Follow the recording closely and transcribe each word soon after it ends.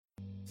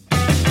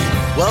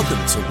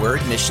Welcome to Word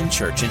Mission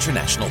Church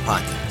International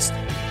Podcast.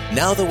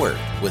 Now the Word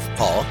with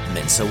Paul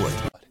Mensa-Wood.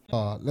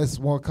 Let's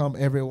welcome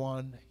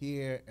everyone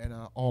here in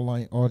our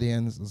online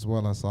audience as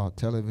well as our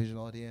television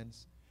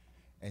audience.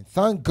 And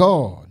thank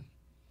God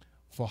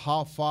for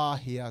how far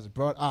He has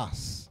brought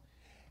us.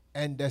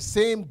 And the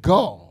same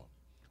God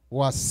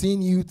who has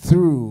seen you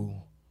through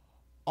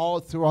all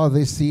throughout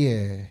this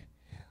year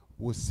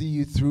will see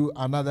you through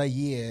another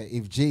year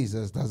if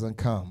Jesus doesn't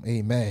come.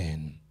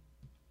 Amen.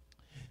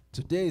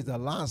 Today is the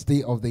last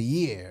day of the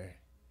year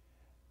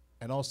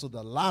and also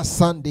the last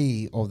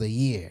Sunday of the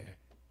year.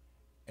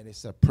 And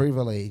it's a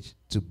privilege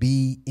to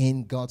be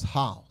in God's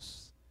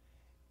house.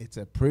 It's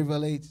a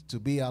privilege to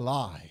be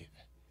alive.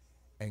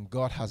 And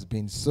God has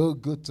been so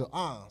good to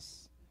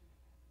us.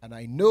 And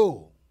I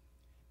know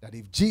that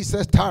if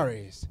Jesus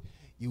tarries,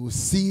 you will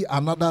see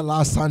another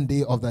last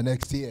Sunday of the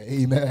next year.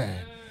 Amen.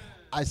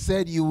 I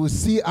said you will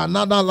see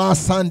another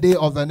last Sunday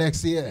of the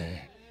next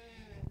year.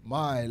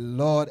 My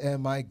Lord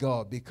and my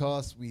God,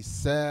 because we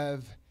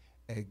serve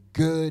a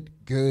good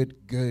God.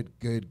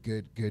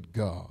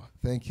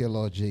 Thank you,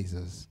 Lord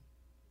Jesus.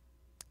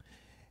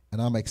 And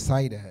I'm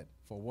excited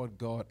for what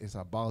God is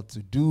about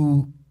to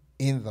do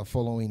in the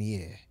following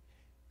year.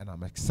 And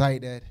I'm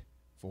excited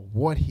for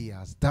what He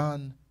has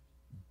done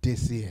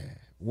this year.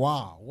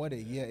 Wow, what a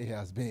year it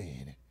has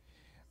been.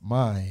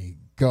 My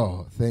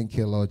God, thank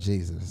you, Lord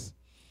Jesus.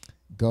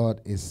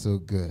 God is so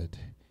good.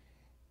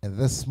 And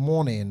this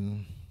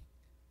morning,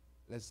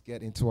 let's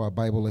get into our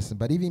Bible lesson.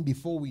 But even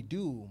before we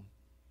do,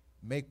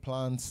 make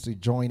plans to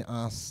join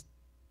us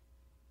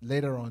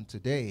later on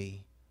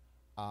today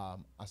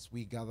as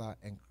we gather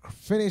and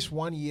finish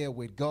one year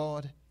with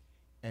God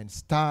and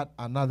start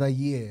another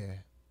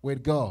year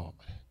with God.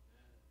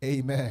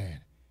 Amen.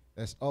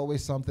 There's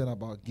always something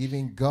about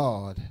giving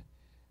God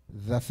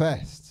the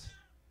first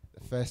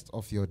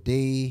of your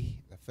day,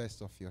 the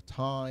first of your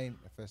time,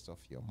 the first of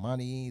your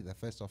money, the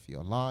first of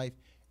your life,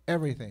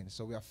 everything.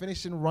 So we are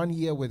finishing one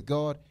year with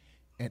God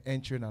and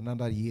entering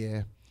another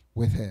year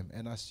with Him.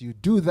 And as you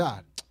do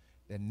that,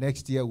 the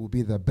next year will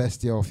be the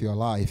best year of your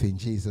life in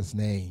Jesus'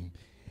 name.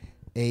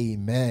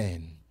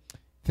 Amen.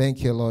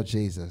 Thank you, Lord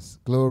Jesus.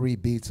 Glory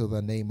be to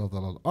the name of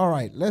the Lord. All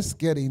right, let's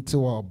get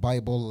into our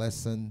Bible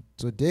lesson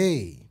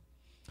today.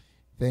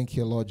 Thank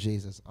you, Lord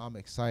Jesus. I'm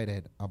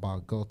excited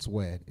about God's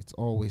word. It's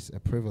always a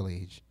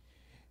privilege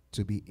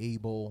to be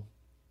able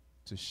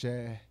to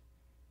share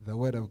the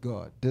word of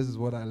God. This is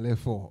what I live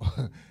for.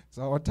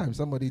 So one time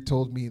somebody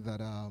told me that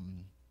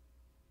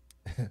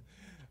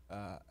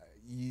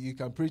you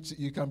can preach.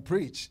 You can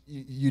preach.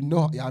 You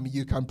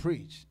can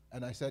preach.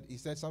 And he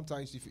said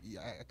sometimes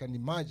I can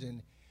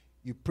imagine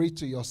you preach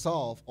to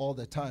yourself all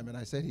the time. And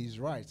I said he's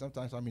right.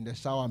 Sometimes I'm in the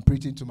shower, I'm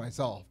preaching to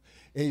myself.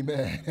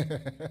 Amen.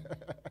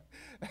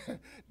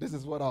 This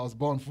is what I was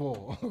born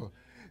for.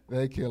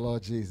 Thank you,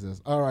 Lord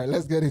Jesus. All right,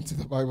 let's get into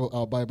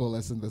our Bible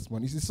lesson this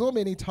morning. You see, so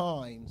many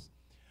times,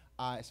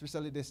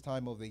 especially this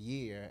time of the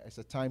year, it's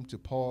a time to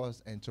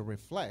pause and to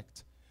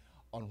reflect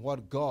on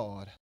what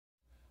God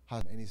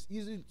has. And it's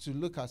easy to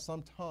look at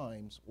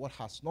sometimes what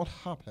has not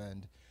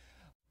happened,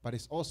 but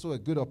it's also a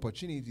good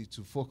opportunity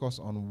to focus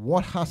on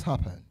what has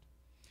happened.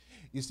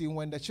 You see,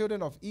 when the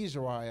children of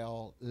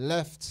Israel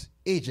left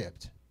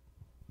Egypt,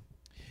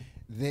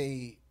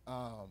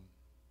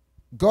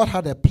 God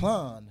had a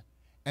plan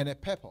and a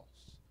purpose.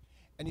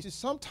 And you see,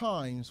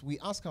 sometimes we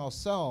ask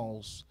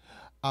ourselves,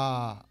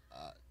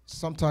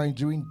 sometimes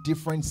during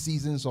different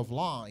seasons of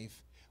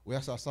life, we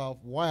ask ourselves,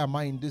 why am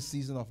I in this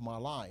season of my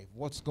life?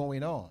 What's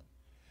going on?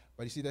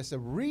 But you see, there's a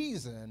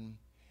reason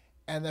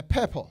and a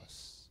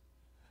purpose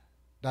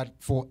that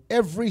for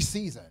every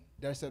season,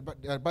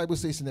 the Bible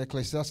says in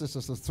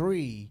Ecclesiastes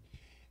 3,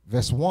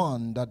 verse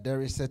 1, that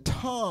there is a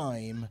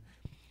time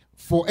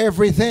for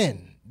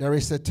everything. There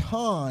is a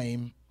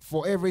time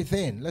for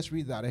everything. Let's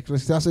read that.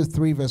 Ecclesiastes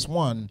 3, verse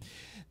 1.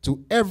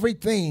 To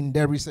everything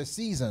there is a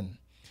season,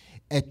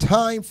 a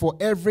time for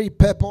every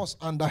purpose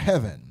under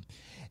heaven,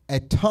 a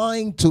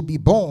time to be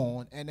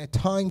born and a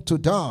time to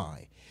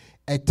die,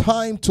 a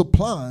time to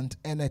plant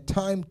and a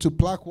time to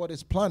pluck what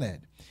is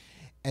planted,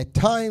 a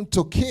time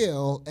to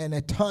kill and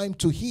a time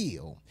to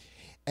heal,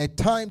 a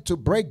time to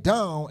break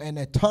down and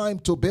a time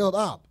to build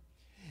up,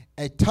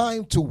 a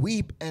time to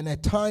weep and a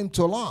time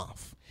to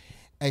laugh,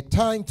 a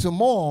time to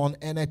mourn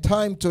and a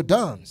time to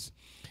dance,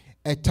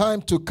 a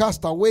time to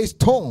cast away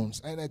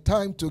stones and a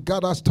time to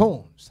gather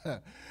stones.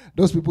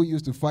 Those people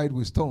used to fight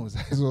with stones.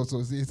 So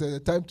he said a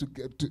time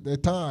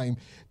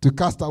to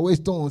cast away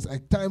stones, a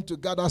time to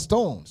gather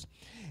stones,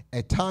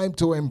 a time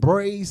to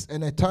embrace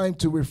and a time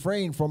to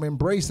refrain from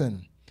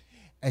embracing,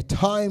 a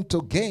time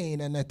to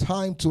gain and a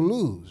time to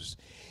lose,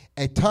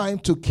 a time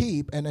to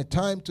keep and a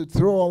time to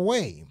throw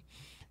away,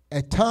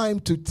 a time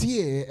to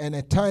tear and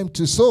a time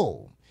to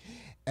sow,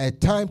 a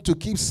time to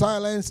keep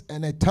silence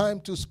and a time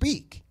to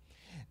speak,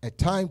 a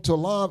time to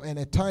love and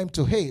a time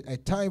to hate, a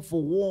time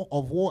for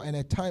war and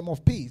a time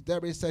of peace.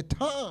 There is a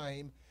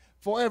time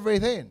for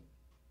everything.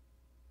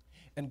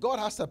 And God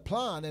has a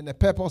plan and a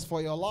purpose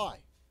for your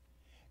life.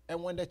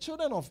 And when the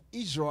children of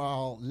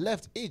Israel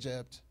left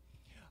Egypt,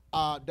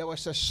 there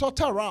was a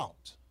shorter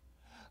route.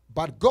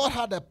 But God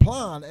had a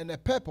plan and a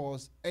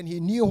purpose, and he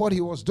knew what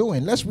he was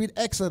doing. Let's read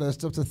Exodus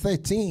chapter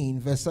 13,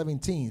 verse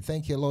 17.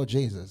 Thank you, Lord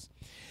Jesus.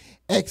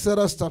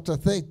 Exodus chapter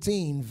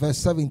 13, verse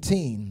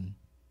 17.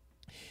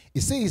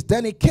 It says,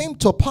 then it came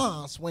to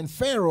pass when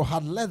Pharaoh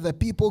had let the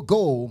people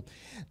go,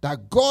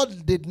 that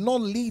God did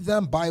not lead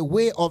them by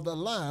way of the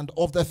land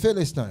of the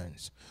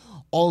Philistines,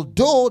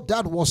 although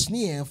that was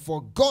near,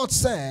 for God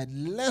said,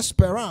 lest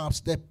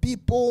perhaps the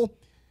people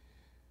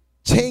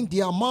change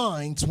their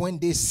minds when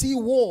they see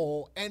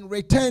war and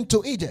return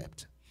to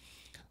Egypt.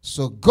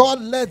 So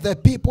God led the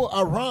people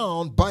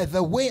around by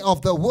the way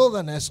of the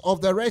wilderness of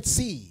the Red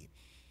Sea,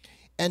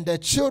 and the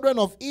children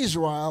of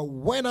Israel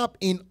went up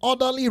in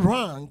orderly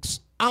ranks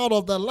out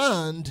of the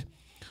land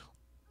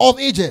of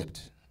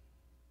Egypt.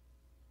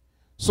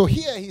 So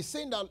here he's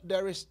saying that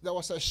there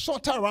was a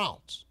shorter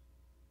route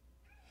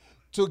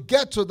to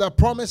get to the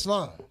promised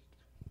land.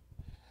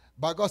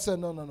 But God said,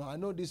 no, I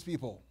know these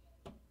people.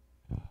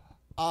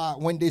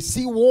 When they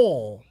see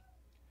war,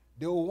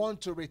 they will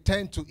want to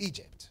return to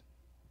Egypt.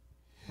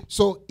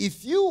 So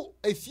if you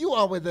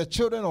are with the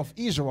children of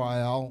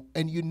Israel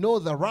and you know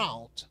the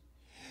route,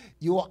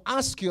 you will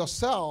ask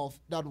yourself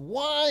that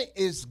why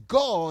is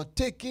God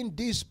taking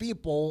these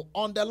people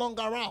on the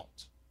longer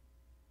route?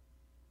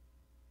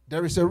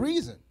 There is a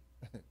reason.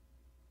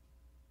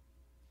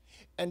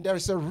 And there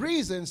is a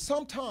reason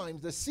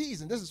sometimes the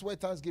season, this is where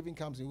Thanksgiving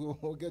comes in,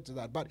 we'll get to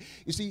that. But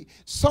you see,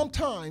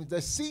 sometimes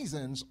the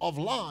seasons of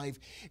life,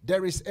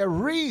 there is a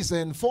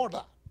reason for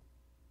that.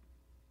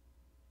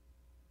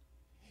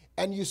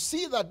 And you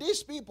see that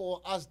these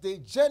people, as they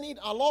journeyed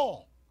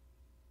along,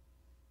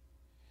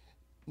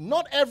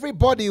 not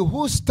everybody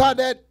who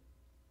started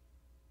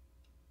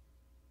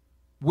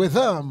with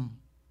them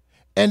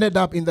ended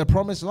up in the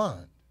promised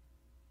land.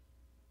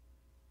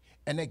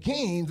 And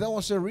again, there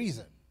was a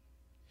reason.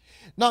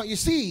 Now, you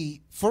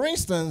see, for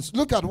instance,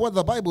 look at what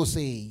the Bible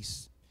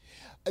says.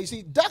 You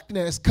see,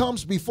 darkness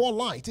comes before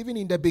light. Even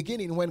in the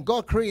beginning, when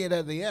God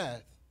created the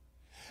earth,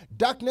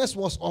 darkness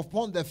was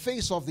upon the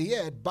face of the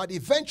earth, but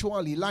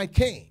eventually light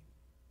came.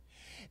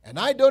 And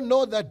I don't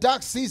know the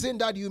dark season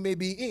that you may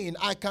be in.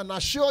 I can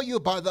assure you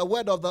by the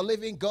word of the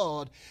living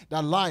God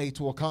that light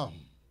will come.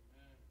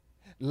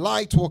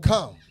 Light will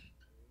come.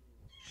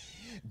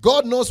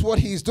 God knows what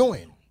he's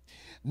doing.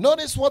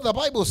 Notice what the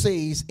Bible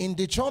says in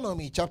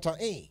Deuteronomy chapter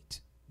 8.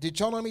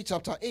 Deuteronomy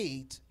chapter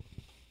 8,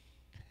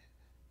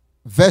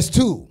 verse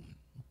 2.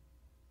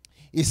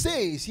 It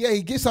says, here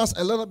he gives us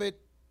a little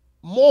bit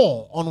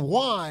more on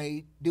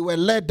why they were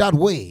led that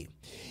way.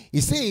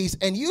 He says,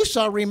 and you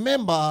shall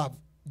remember,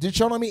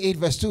 Deuteronomy 8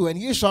 verse 2, and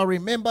you shall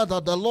remember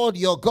that the Lord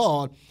your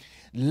God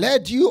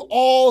led you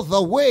all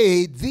the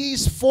way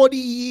these 40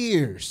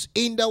 years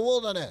in the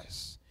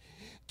wilderness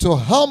to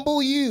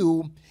humble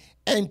you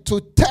and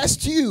to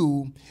test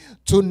you,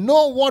 to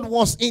know what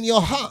was in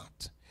your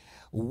heart,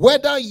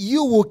 whether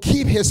you will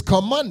keep his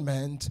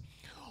commandment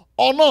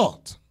or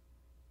not.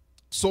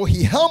 So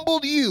he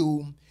humbled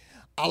you,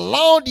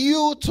 allowed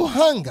you to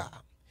hunger,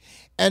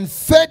 and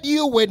fed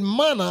you with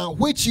manna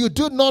which you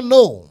did not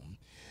know,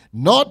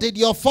 nor did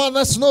your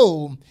fathers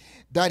know,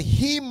 that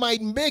he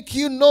might make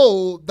you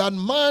know that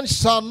man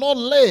shall not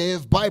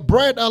live by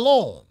bread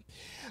alone,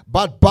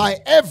 but by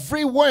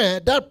every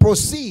word that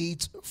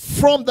proceeds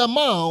from the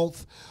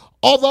mouth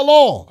of the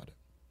Lord.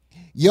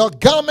 Your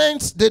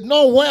garments did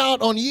not wear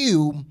out on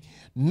you,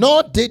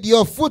 nor did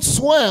your foot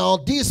swell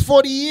these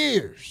 40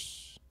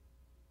 years.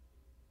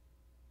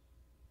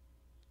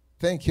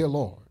 Thank you,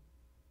 Lord.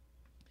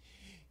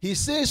 He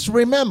says,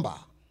 remember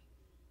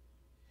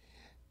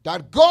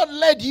that God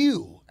led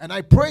you, and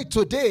I pray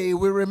today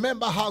we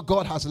remember how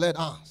God has led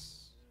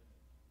us.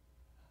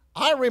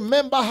 I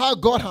remember how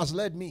God has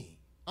led me.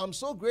 I'm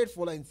so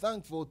grateful and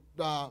thankful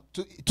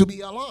to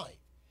be alive,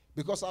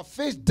 because I've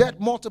faced death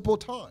multiple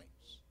times.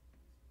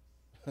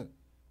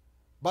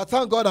 But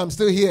thank God I'm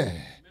still here.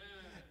 Amen.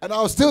 And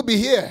I'll still be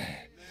here.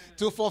 Amen.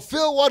 To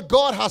fulfill what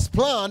God has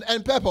planned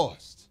and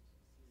purposed.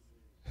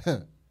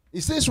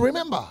 He says,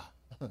 remember.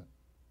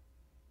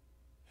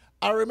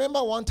 I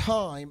remember one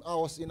time I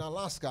was in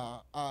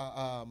Alaska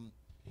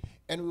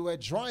and we were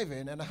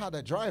driving, and I had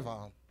a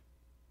driver.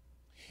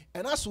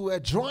 And as we were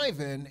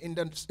driving in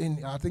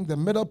I think the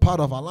middle part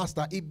of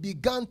Alaska, it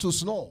began to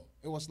snow.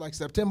 It was like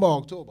September,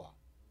 October.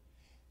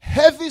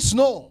 Heavy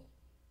snow.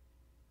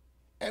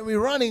 And we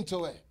ran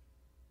into it.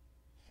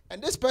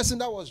 And this person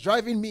that was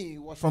driving me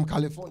was from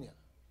California.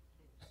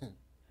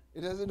 He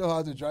doesn't know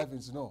how to drive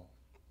in snow.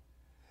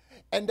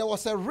 And there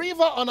was a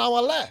river on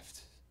our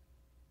left.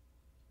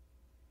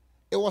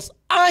 It was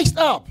iced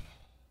up.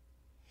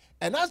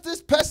 And as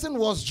this person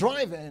was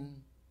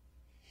driving,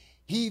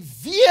 he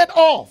veered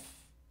off.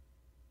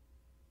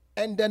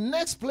 And the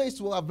next place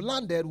to have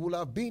landed would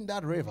have been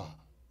that river.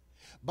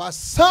 But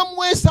some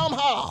way,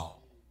 somehow,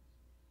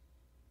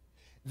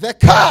 the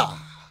car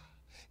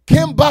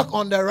came back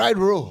on the right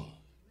road.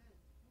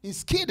 He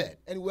skidded,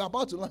 and we were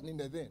about to land in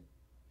the thing.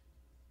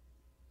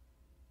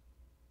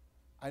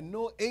 I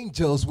know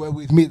angels were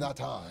with me that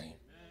time.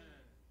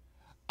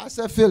 I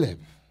said, Philip,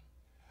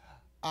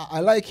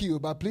 I like you,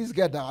 but please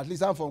get down. At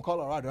least I'm from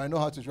Colorado. I know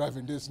how to drive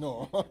in this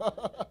snow.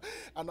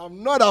 And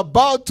I'm not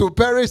about to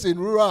perish in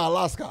rural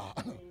Alaska.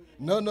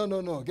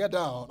 No. Get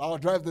down. I'll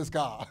drive this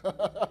car.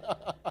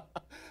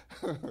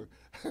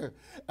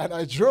 And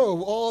I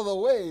drove all the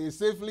way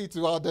safely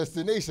to our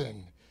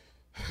destination.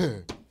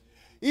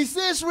 He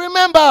says,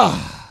 remember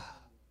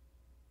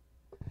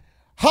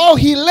how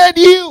he led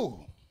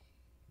you.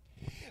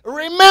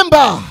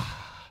 Remember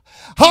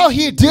how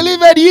he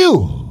delivered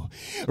you.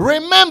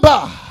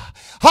 Remember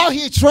how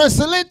he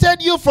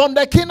translated you from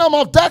the kingdom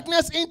of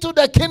darkness into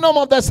the kingdom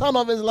of the Son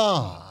of his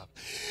love.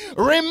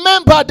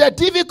 Remember the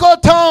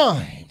difficult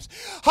times,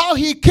 how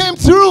he came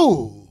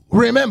through.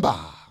 Remember.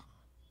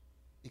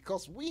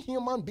 Because we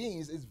human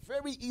beings, it's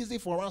very easy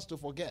for us to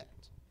forget.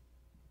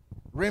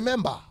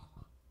 Remember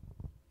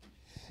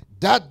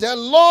that the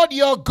Lord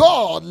your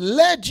God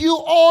led you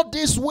all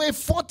this way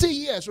 40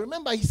 years.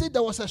 Remember, he said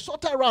there was a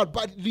shorter route,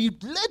 but he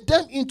led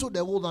them into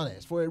the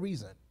wilderness for a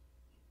reason.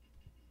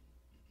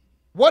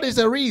 What is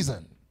the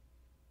reason?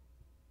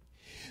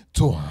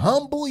 To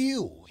humble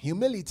you.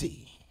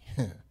 Humility.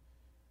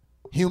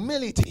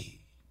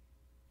 Humility.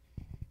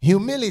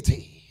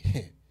 Humility.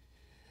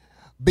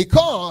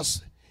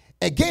 Because,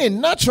 again,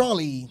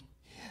 naturally,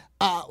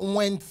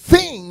 when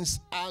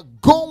things are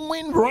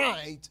going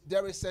right,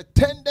 there is a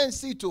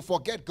tendency to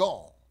forget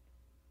God.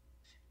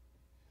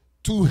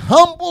 To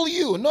humble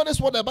you. Notice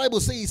what the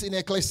Bible says in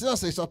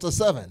Ecclesiastes chapter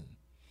 7.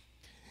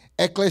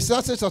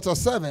 Ecclesiastes chapter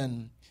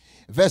 7,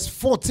 verse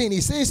 14.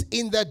 It says,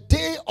 in the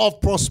day of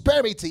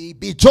prosperity,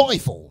 be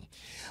joyful.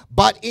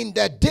 But in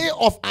the day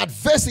of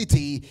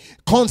adversity,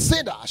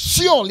 consider,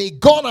 surely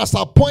God has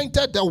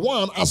appointed the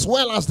one as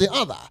well as the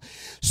other,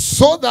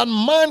 so that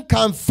man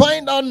can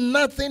find out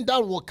nothing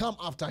that will come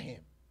after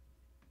him.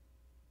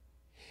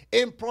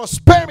 In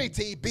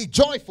prosperity, be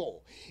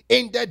joyful.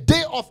 In the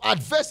day of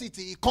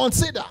adversity,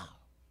 consider.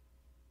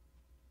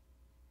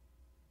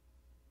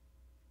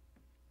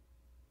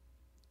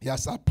 He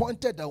has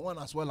appointed the one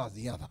as well as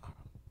the other.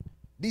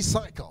 These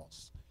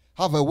cycles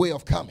have a way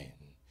of coming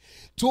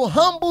to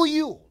humble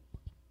you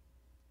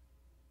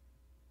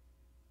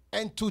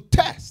and to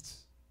test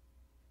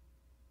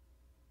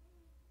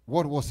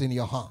what was in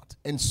your heart.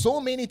 And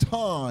so many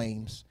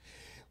times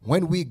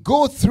when we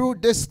go through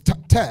this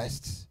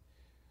test,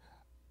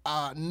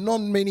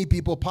 not many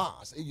people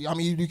pass. I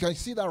mean, you can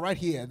see that right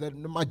here. The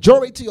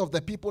majority of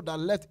the people that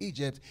left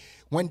Egypt,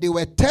 when they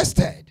were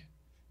tested,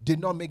 did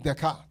not make the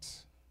cut.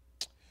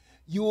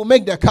 You will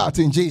make the cut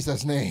in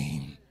Jesus'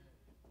 name.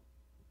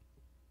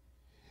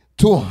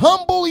 To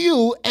humble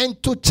you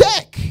and to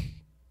check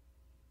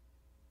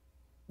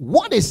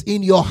what is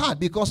in your heart,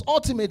 because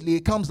ultimately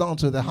it comes down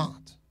to the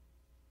heart.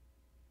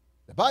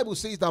 The Bible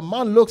says that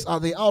man looks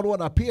at the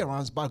outward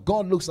appearance, but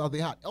God looks at the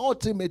heart.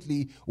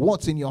 Ultimately,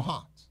 what's in your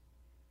heart?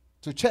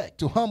 To check,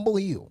 to humble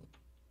you.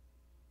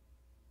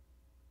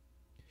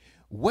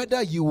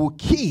 Whether you will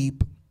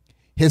keep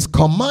his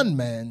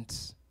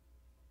commandments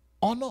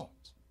or not.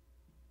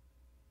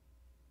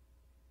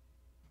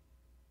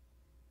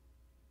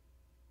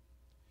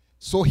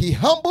 So he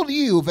humbled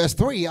you, verse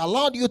 3,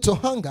 allowed you to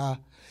hunger,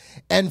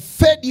 and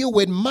fed you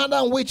with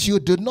manna which you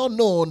did not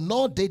know,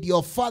 nor did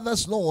your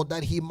fathers know,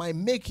 that he might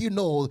make you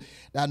know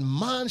that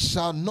man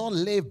shall not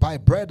live by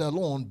bread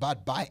alone,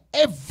 but by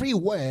every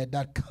word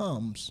that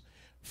comes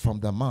from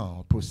the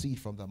mouth, proceed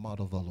from the mouth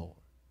of the Lord.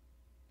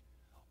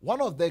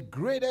 One of the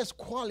greatest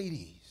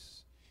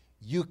qualities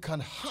you can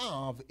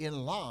have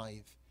in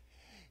life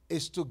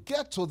is to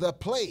get to the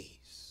place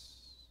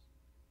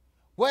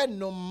where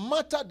no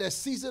matter the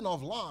season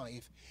of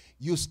life,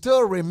 you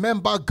still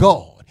remember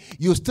God.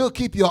 You still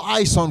keep your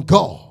eyes on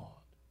God.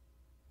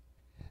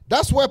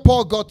 That's where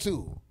Paul got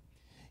to.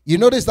 You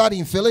notice that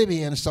in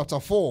Philippians chapter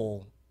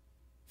 4.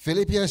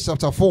 Philippians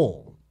chapter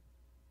 4.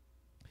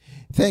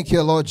 Thank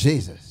you, Lord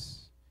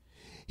Jesus.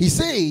 He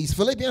says,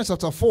 Philippians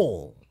chapter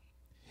 4,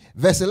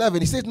 verse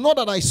 11, he says, not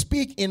that I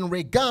speak in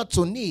regard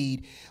to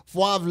need,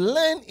 for I've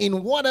learned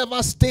in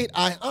whatever state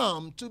I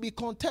am to be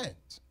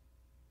content.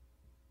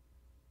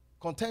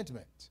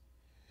 Contentment.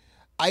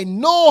 I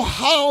know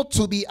how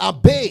to be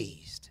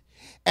abased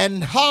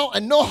and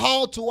know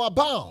how to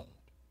abound.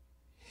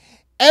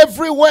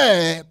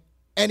 Everywhere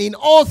and in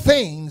all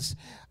things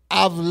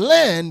I've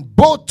learned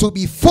both to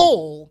be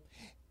full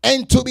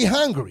and to be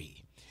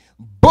hungry,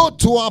 both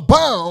to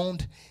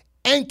abound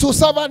and to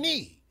suffer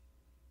need.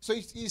 So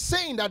he's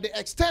saying that the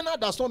external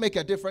does not make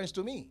a difference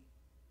to me.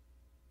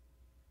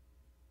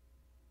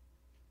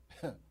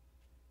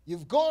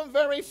 You've gone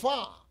very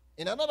far.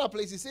 In another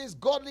place, he says,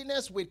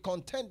 godliness with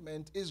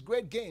contentment is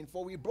great gain,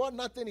 for we brought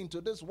nothing into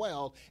this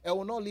world and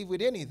will not live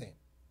with anything.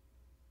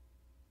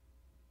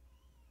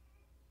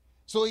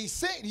 So he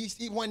said,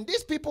 when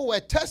these people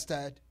were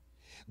tested,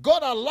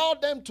 God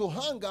allowed them to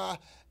hunger,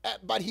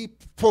 but he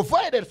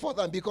provided for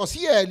them, because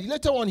here,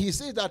 later on, he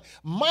says that,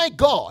 my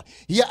God,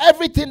 here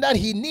everything that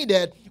he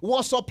needed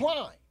was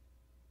supplied.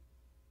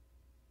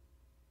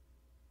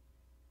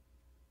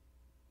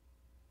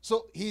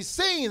 So he's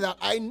saying that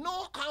I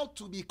know how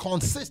to be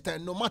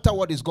consistent no matter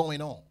what is going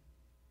on.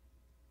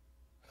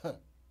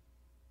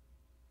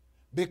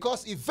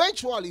 Because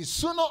eventually,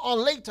 sooner or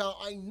later,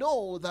 I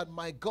know that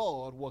my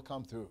God will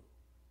come through.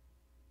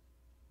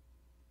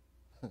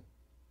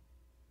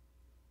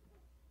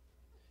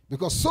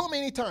 Because so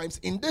many times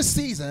in this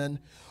season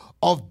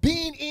of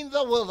being in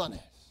the wilderness,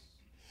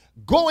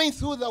 going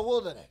through the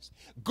wilderness,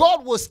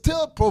 God will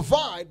still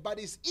provide, but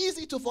it's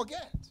easy to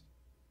forget.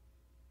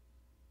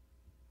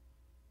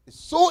 It's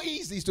so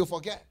easy to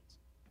forget.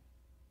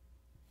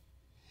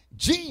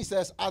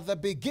 Jesus, at the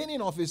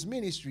beginning of his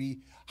ministry,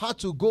 had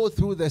to go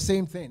through the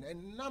same thing.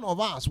 And none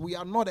of us, we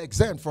are not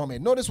exempt from it.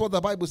 Notice what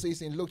the Bible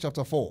says in Luke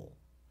chapter 4.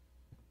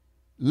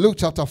 Luke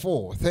chapter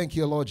 4. Thank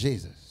you, Lord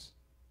Jesus.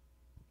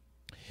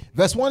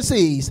 Verse 1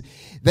 says,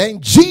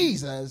 then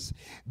Jesus,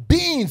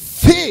 being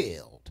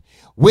filled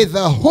with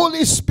the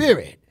Holy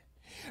Spirit,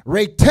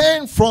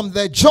 returned from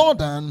the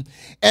Jordan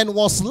and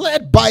was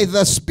led by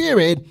the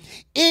Spirit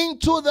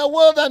into the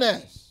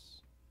wilderness.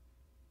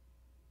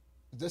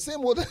 The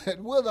same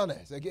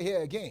wilderness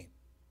here again.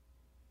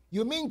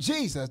 You mean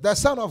Jesus, the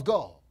Son of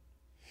God.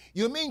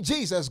 You mean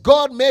Jesus,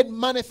 God made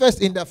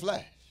manifest in the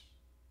flesh.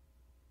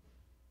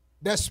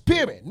 The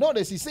Spirit.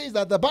 Notice he says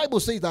that the Bible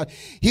says that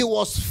he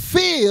was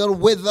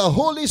filled with the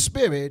Holy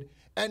Spirit,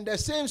 and the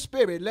same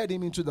Spirit led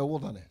him into the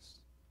wilderness.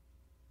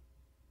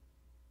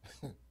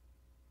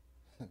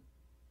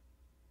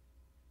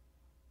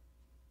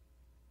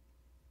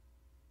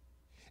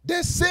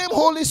 The same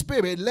Holy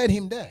Spirit led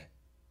him there.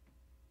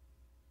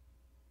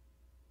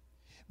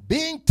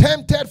 Being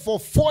tempted for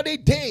 40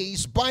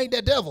 days by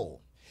the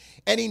devil.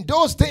 And in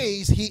those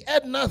days he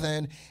ate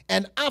nothing,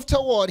 and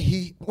afterward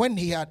when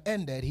he had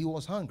ended, he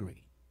was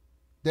hungry.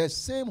 The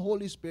same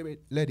Holy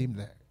Spirit led him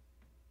there.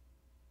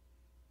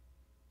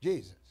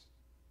 Jesus.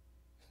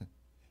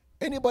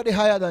 Anybody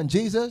higher than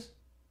Jesus?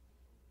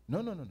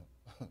 No.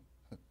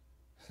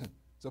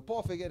 So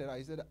Paul figured it out.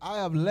 He said, I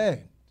have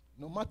learned,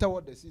 no matter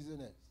what the season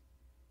is.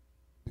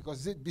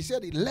 Because he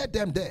said he led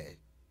them there,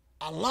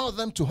 allowed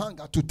them to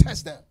hunger, to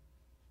test them,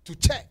 to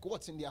check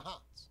what's in their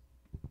hearts.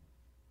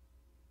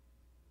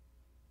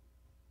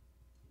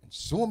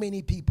 So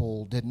many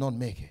people did not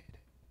make it.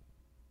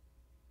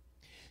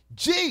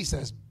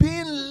 Jesus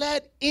being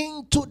led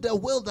into the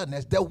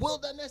wilderness. The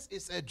wilderness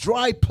is a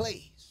dry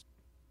place.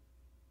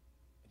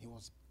 He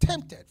was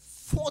tempted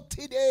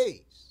 40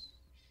 days.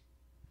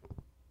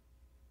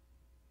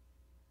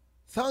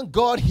 Thank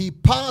God he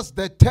passed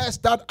the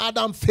test that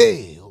Adam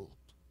failed.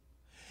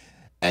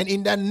 And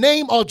in the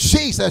name of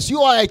Jesus,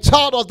 you are a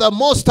child of the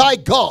Most High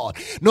God.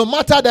 No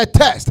matter the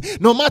test,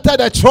 no matter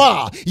the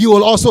trial, you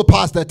will also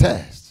pass the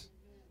test.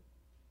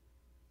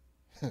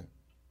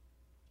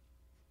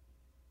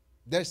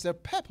 There's a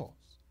purpose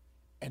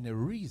and a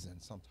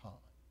reason sometimes.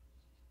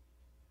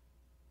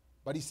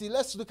 But you see,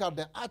 let's look at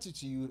the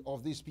attitude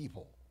of these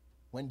people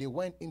when they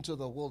went into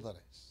the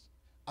wilderness.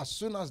 As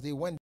soon as they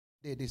went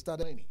there, they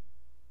started eating.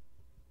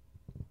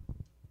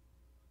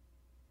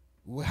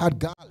 We had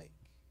garlic.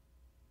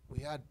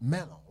 We had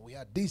melon. We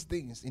had these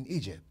things in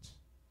Egypt.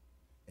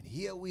 And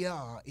here we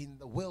are in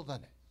the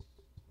wilderness.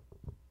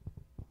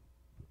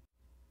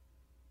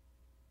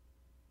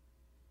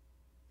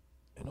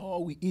 And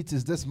all we eat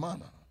is this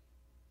manna.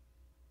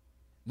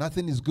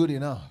 Nothing is good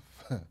enough.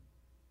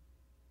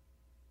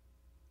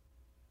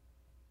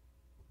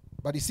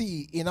 But you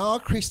see, in our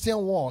Christian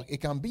walk,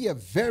 it can be a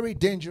very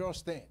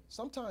dangerous thing.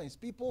 Sometimes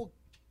people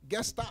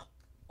get stuck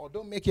or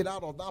don't make it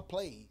out of that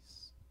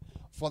place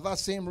for that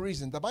same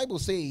reason. The Bible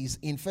says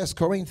in 1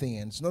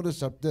 Corinthians,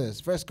 notice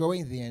this, 1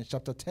 Corinthians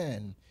chapter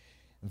 10,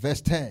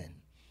 verse 10.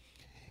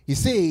 He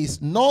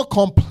says, nor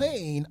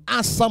complain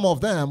as some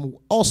of them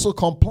also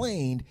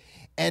complained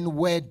and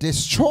were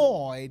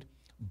destroyed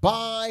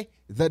by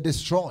the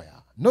destroyer.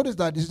 Notice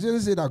that it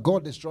doesn't say that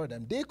God destroyed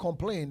them. They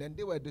complained and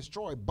they were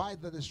destroyed by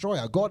the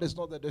destroyer. God is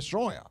not the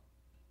destroyer.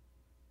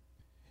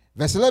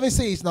 Verse 11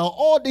 says, now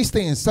all these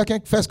things, 1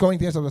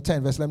 Corinthians chapter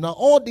 10, verse 11, now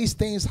all these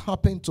things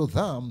happened to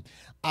them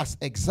as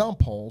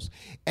examples,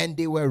 and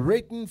they were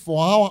written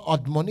for our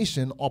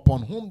admonition,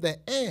 upon whom the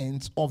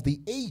ends of the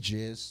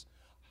ages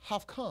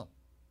have come.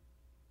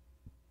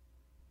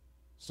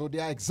 So they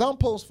are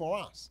examples for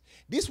us.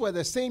 These were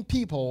the same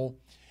people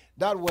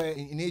that were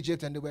in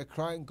Egypt, and they were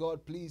crying,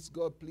 God, please,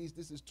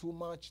 this is too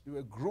much. They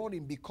were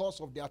groaning because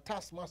of their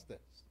taskmasters.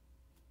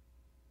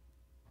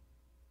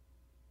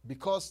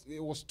 Because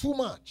it was too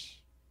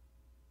much.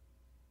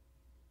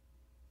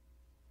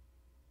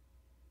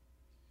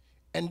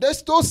 And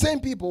those same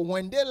people,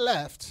 when they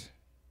left,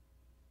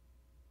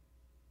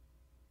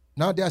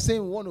 now they are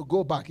saying we want to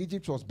go back.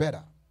 Egypt was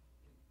better.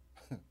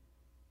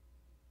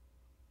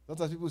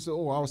 Sometimes people say,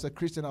 oh, I was a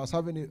Christian. I was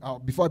having it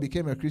before I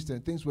became a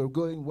Christian. Things were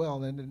going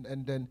well.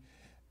 And then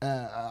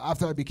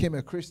after I became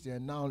a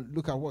Christian, now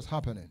look at what's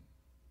happening.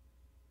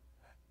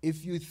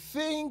 If you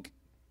think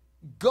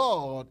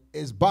God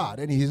is bad,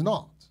 and he's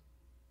not.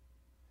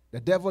 The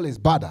devil is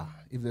badder,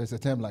 if there's a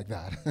term like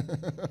that.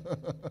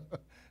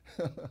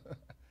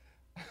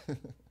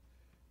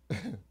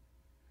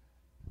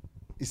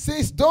 It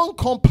says, don't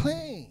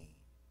complain.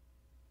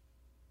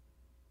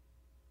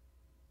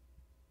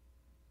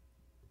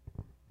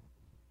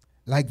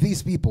 Like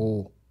these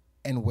people,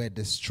 and were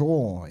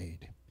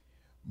destroyed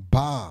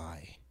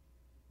by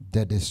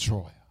the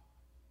destroyer.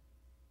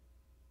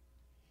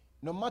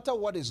 No matter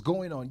what is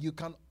going on, you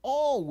can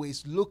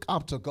always look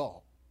up to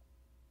God.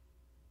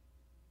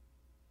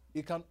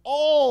 You can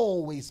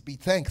always be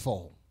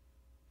thankful.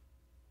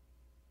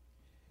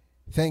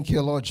 Thank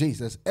you, Lord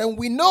Jesus. And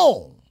we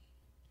know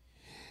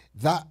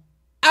that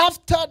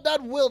after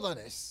that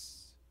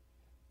wilderness,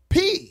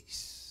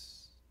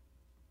 peace,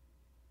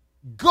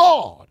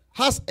 God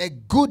has a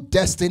good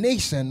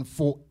destination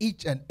for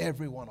each and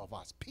every one of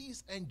us.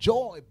 Peace and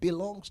joy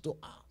belongs to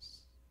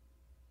us.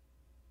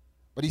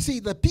 But you see,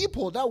 the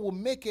people that will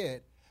make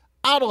it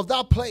out of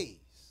that place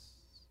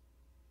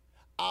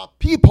are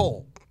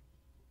people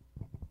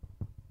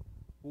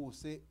who will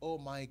say, oh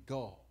my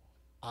God,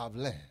 I've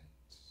learned.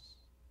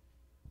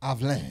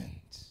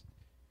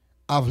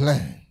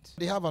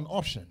 They have an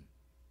option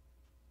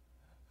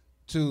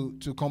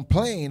to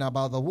complain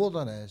about the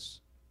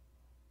wilderness,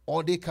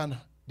 or they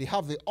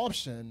have the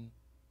option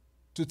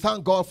to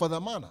thank God for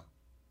the manna.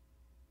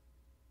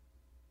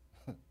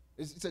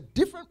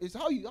 It's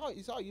how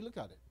you look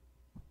at it.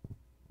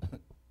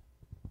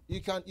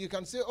 You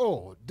can say,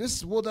 oh,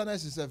 this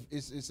wilderness is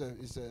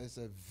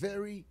a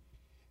very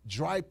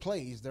dry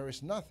place. There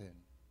is nothing.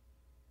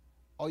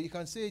 Or you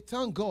can say,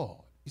 thank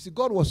God. You see,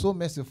 God was so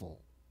merciful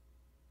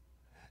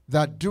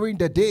that during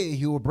the day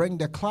he will bring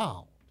the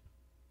cloud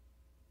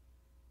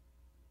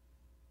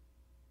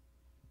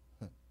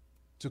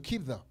to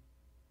keep them.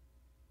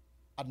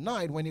 At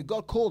night, when it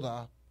got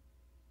colder,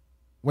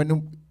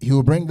 when he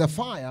will bring the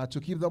fire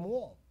to keep them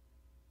warm.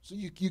 So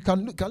you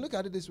can look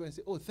at it this way and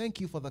say, oh, thank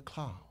you for the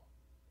cloud.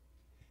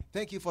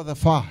 Thank you for the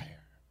fire.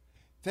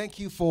 Thank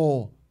you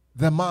for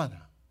the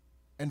manna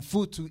and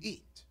food to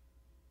eat.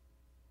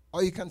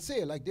 Or you can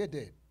say it like they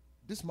did.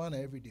 This manna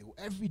every day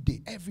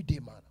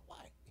manna.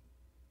 Why?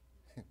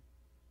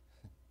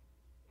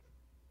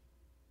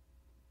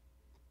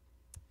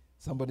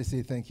 Somebody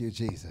say, thank you,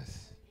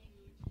 Jesus.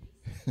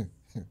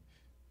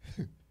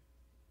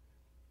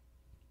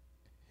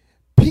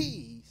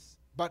 Peace.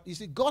 But you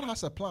see, God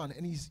has a plan,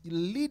 and he's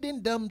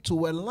leading them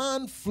to a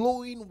land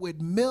flowing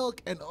with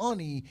milk and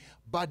honey,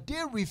 but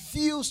they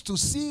refuse to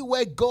see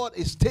where God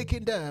is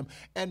taking them,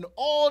 and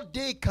all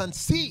they can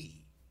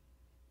see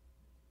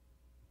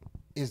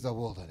is the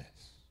wilderness.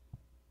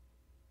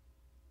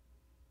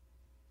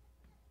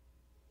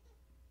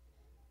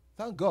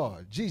 Thank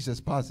God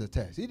Jesus passed the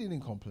test. He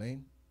didn't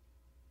complain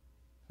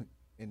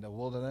in the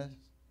wilderness,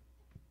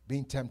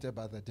 being tempted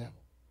by the devil.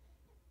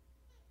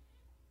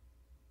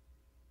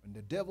 When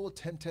the devil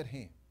tempted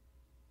him,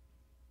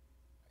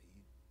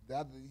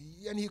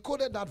 and he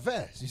quoted that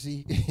verse, you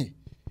see,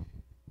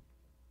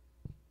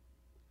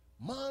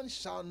 man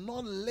shall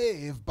not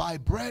live by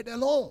bread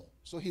alone.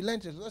 So he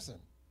learned his lesson,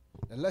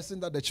 the lesson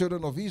that the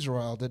children of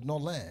Israel did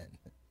not learn.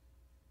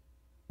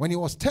 When he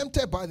was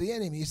tempted by the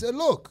enemy, he said,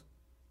 look,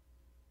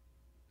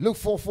 Luke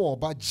 4:4,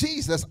 but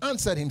Jesus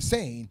answered him,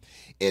 saying,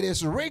 it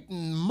is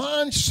written,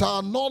 man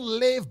shall not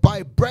live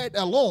by bread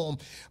alone,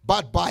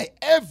 but by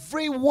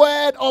every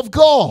word of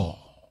God.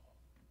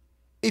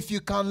 If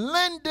you can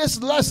learn this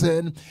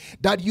lesson,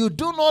 that you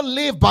do not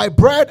live by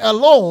bread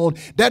alone,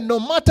 then no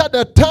matter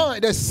the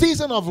time, the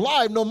season of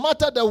life, no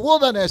matter the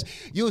wilderness,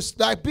 you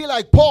be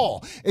like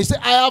Paul. He said,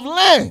 I have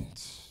learned.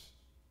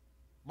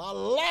 My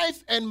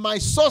life and my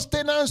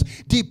sustenance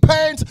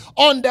depends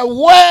on the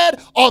word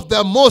of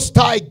the Most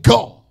High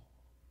God.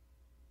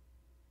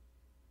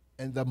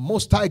 And the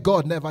Most High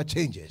God never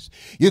changes.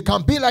 You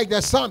can be like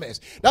the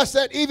psalmist that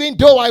said, even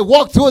though I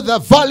walk through the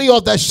valley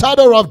of the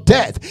shadow of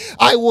death,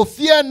 I will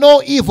fear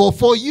no evil,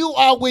 for you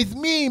are with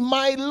me,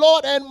 my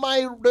Lord, and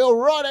the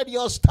rod and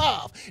your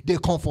staff, they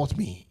comfort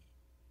me.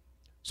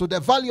 So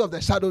the valley of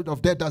the shadow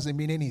of death doesn't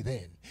mean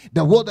anything.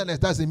 The wilderness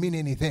doesn't mean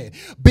anything.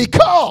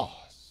 Because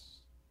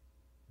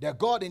the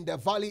God in the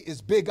valley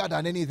is bigger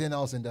than anything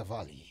else in the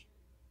valley.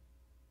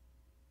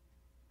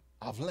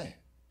 I've learned.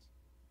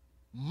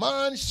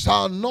 Man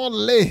shall not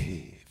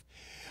live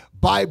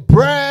by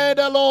bread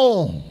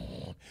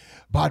alone,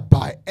 but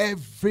by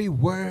every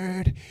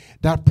word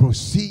that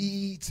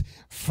proceeds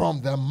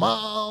from the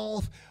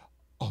mouth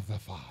of the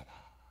Father.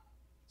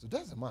 So it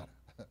doesn't matter.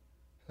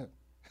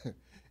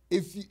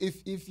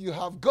 If you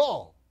have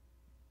God,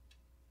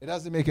 it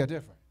doesn't make a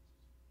difference.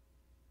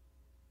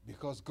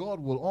 Because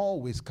God will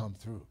always come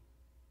through.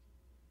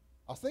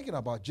 I was thinking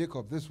about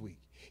Jacob this week.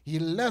 He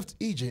left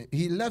Egypt.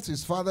 He left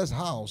his father's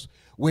house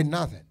with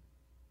nothing.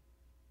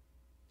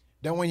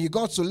 Then when he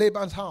got to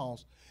Laban's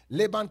house,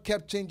 Laban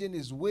kept changing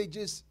his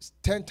wages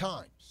 10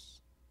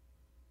 times.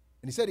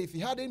 And he said, if it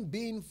hadn't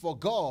been for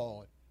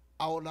God,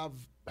 I would have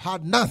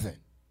had nothing.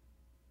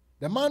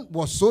 The man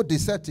was so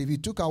deceptive, he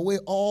took away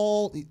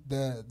all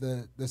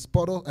the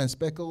spotted and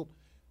speckled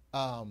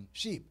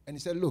sheep. And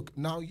he said, look,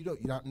 now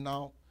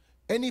now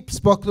any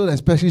speckled and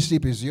speckled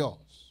sheep is yours.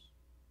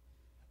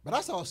 But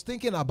as I was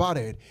thinking about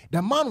it,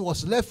 the man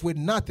was left with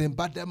nothing,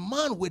 but the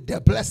man with the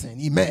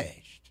blessing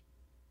emerged.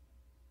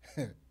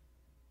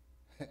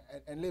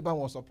 And Laban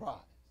was surprised.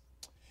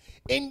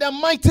 In the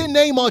mighty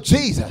name of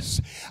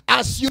Jesus,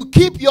 as you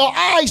keep your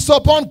eyes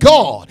upon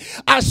God,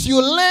 as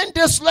you learn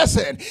this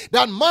lesson,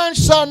 that man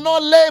shall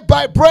not live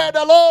by bread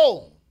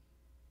alone,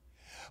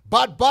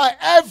 but by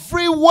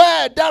every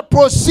word that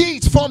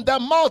proceeds from the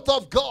mouth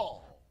of God,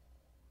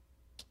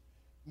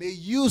 may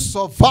you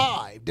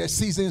survive the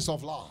seasons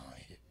of life.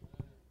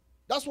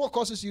 That's what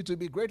causes you to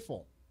be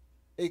grateful.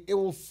 It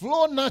will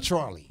flow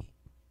naturally.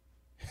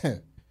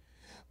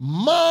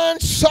 Man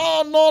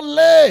shall not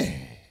live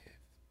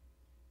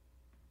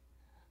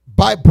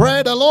by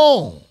bread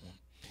alone.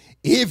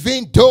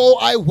 Even though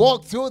I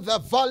walk through the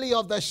valley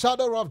of the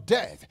shadow of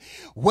death,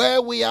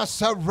 where we are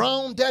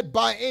surrounded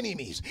by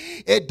enemies,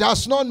 it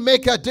does not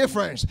make a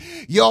difference.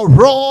 Your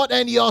rod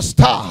and your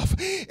staff,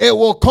 it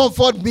will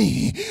comfort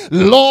me.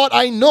 Lord,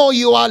 I know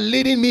you are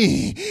leading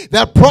me.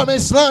 The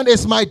promised land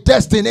is my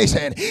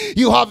destination.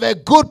 You have a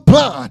good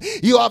plan.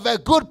 You have a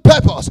good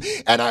purpose.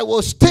 And I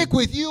will stick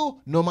with you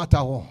no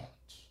matter what.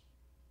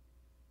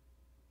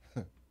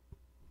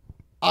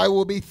 I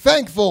will be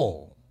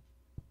thankful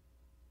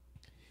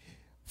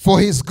for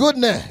his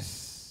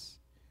goodness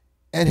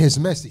and his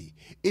mercy.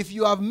 If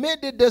you have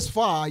made it this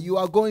far, you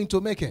are going to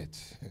make it.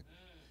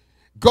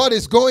 God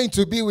is going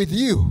to be with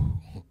you.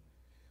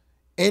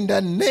 In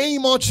the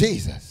name of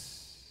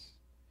Jesus.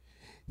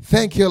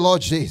 Thank you,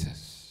 Lord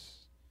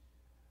Jesus.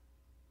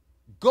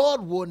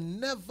 God will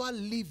never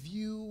leave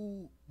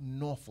you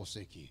nor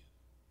forsake you.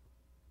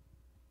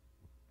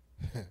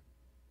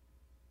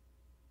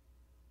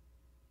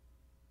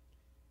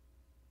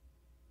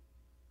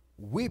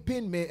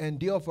 Weeping may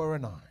endure for a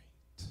night,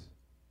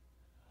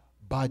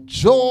 but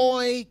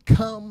joy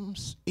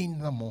comes in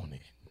the morning.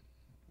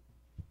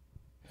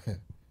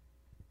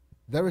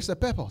 There is a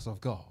purpose of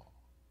God.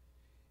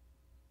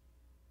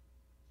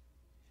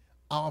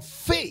 Our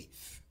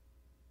faith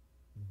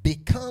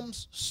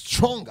becomes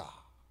stronger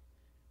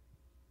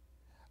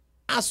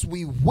as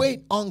we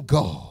wait on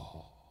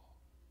God.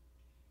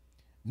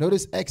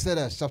 Notice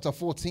Exodus chapter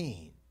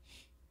 14.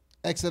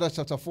 Exodus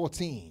chapter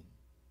 14.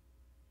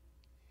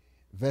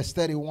 Verse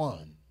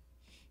 31,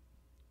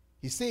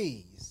 he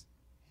says,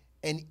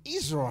 and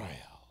Israel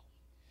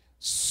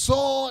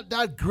saw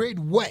that great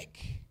work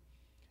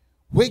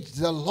which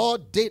the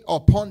Lord did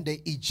upon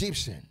the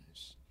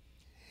Egyptians,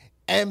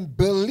 and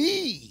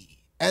believed,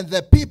 and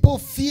the people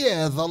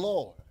feared the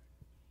Lord,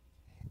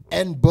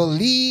 and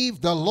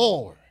believed the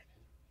Lord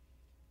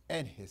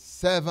and his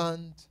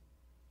servant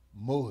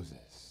Moses.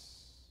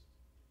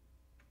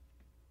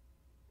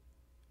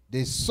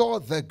 They saw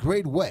the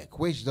great work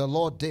which the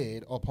Lord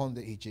did upon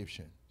the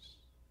Egyptians.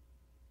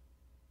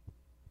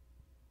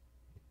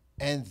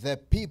 And the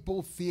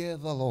people fear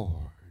the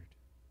Lord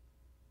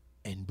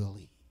and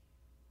believe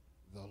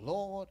the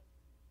Lord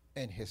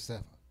and his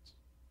servant.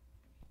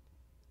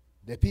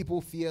 The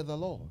people fear the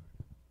Lord.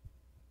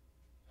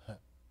 You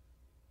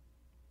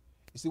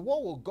see,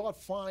 what will God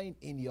find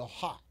in your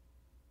heart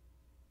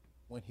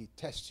when he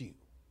tests you?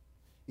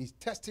 He's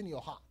testing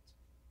your heart.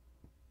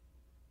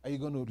 Are you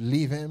going to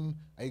leave him?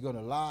 Are you going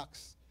to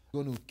relax? Are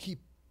you going to keep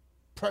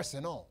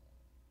pressing on?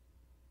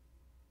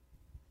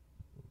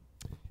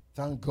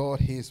 Thank God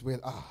he is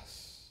with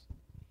us.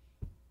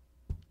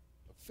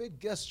 Faith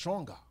gets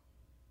stronger.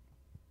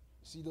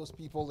 See those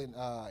people in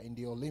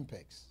the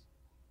Olympics.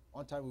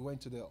 One time we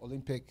went to the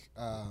Olympic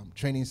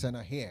training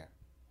center here,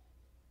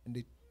 and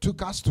they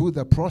took us through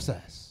the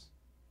process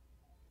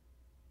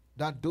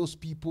that those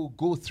people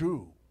go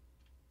through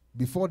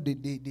before they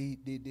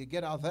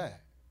get out there.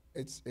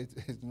 It's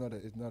not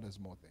a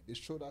small thing. They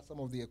showed us some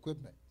of the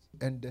equipment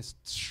and the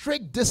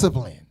strict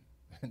discipline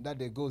that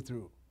they go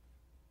through.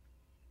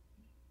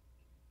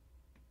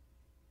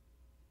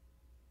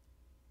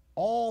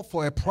 All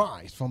for a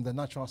prize from the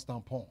natural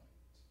standpoint.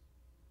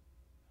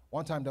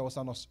 One time there was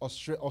an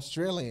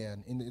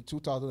Australian in the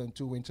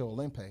 2002 Winter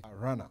Olympic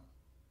runner.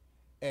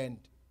 And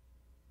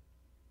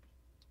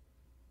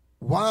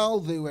while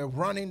they were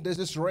running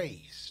this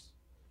race,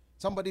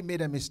 somebody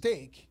made a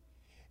mistake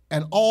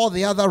and all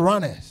the other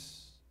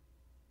runners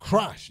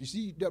crashed. You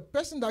see, the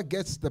person that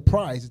gets the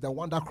prize is the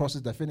one that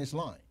crosses the finish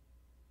line.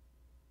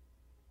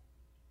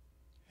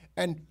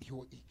 And he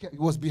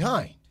was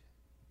behind,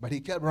 but he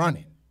kept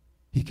running.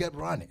 He kept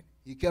running.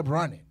 He kept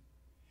running.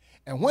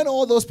 And when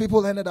all those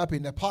people ended up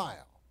in the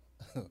pile,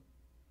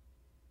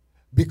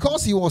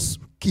 because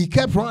he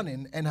kept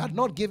running and had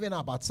not given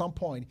up at some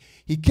point,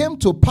 he came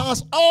to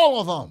pass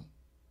all of them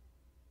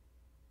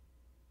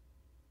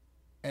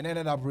and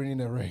ended up winning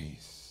the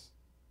race.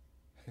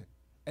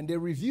 And they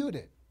reviewed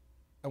it.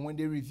 And when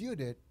they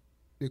reviewed it,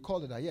 they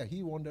called it that, yeah,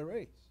 he won the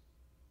race.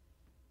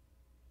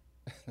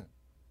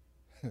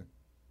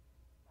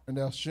 And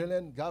the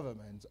Australian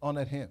government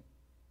honored him.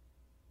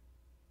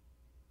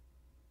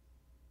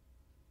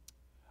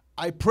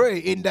 I pray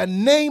in the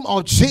name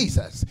of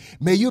Jesus,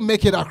 may you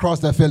make it across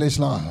the finish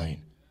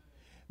line.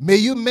 May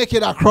you make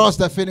it across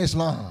the finish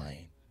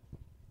line.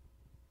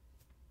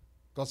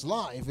 Because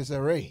life is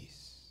a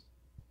race.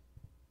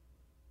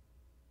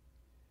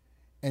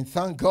 And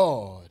thank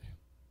God,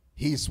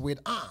 he's with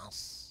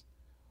us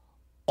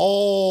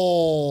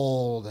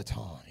all the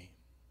time.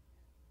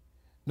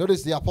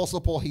 Notice the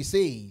Apostle Paul, he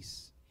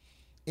says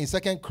in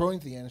 2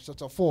 Corinthians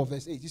chapter 4,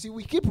 verse 8. You see,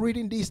 we keep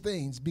reading these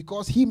things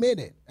because he made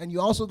it, and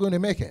you're also going to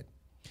make it.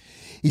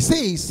 He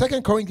says,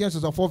 2 Corinthians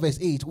chapter 4, verse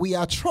 8, we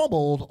are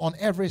troubled on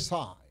every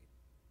side,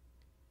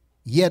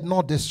 yet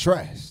not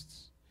distressed.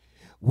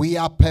 We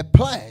are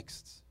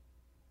perplexed,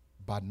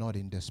 but not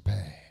in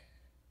despair.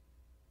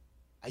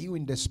 Are you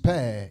in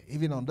despair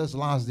even on this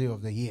last day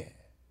of the year?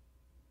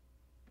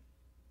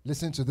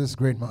 Listen to this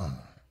great man.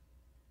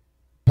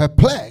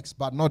 Perplexed,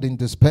 but not in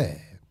despair.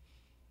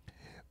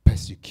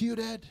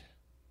 Persecuted,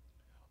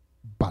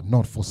 but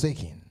not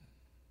forsaken.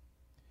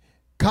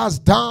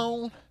 Cast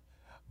down,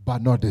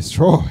 but not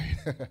destroyed.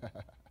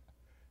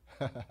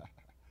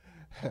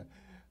 It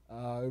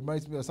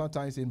reminds me of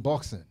sometimes in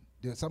boxing.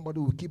 There's somebody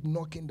who will keep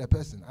knocking the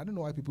person. I don't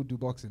know why people do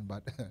boxing,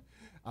 but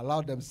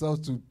allow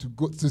themselves to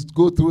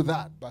go through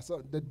that.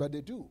 But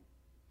they do.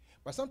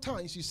 But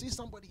sometimes you see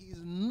somebody is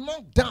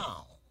knocked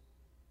down.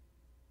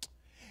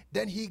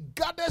 Then he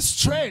gathers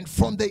strength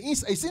from the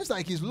inside. It seems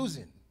like he's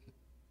losing.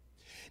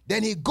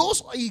 Then he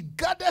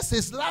gathers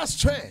his last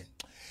strength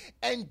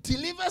and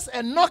delivers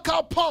a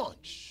knockout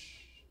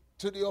punch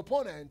to the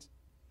opponent.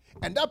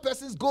 And that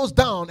person goes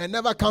down and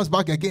never comes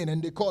back again.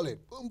 And they call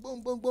it, boom,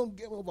 boom, boom, boom,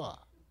 game over.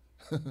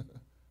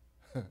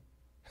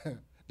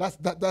 That's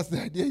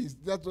the idea.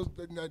 That's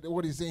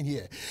what he's saying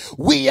here.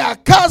 We are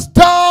cast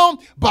down,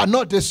 but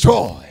not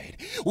destroyed.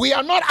 We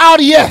are not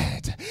out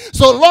yet.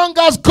 So long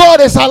as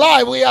God is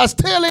alive, we are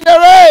still in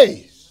the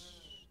race.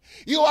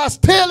 You are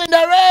still in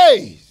the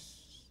race.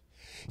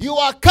 You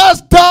are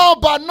cast down,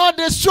 but not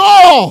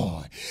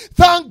destroyed.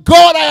 Thank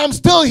God I am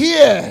still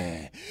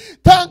here.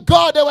 Thank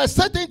God there were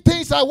certain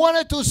things I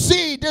wanted to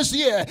see this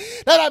year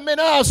that I may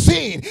not have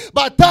seen.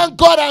 But thank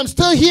God I'm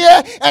still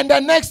here, and the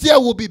next year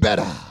will be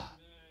better.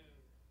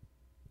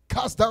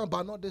 Cast down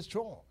but not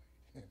destroyed.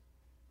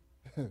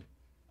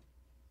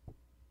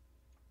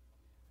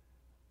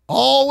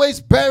 Always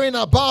bearing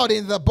about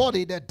in the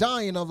body the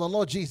dying of the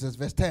Lord Jesus.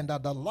 Verse 10,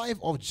 that the life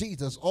of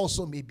Jesus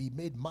also may be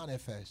made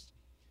manifest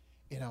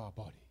in our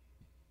body.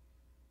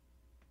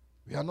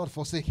 We are not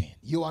forsaken.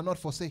 You are not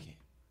forsaken.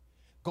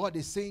 God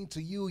is saying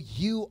to you,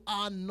 you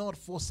are not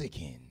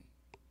forsaken.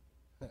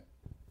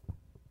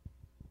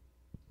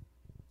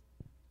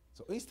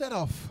 So instead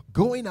of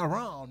going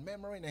around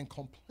murmuring and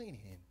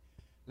complaining,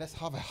 let's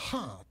have a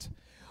heart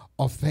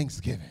of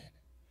thanksgiving.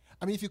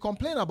 I mean, if you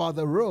complain about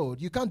the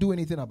road, you can't do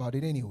anything about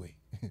it anyway.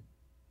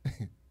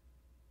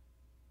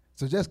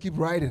 So just keep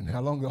riding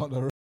along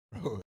the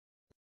road.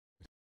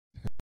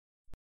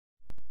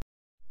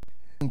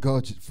 Thank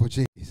God for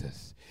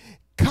Jesus.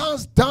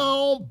 Cast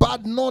down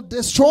but not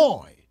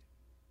destroyed.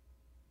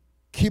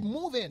 Keep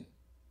moving.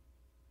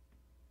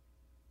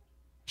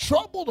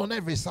 Troubled on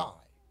every side,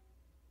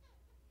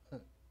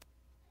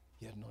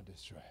 yet not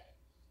destroyed.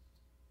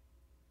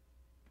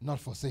 Not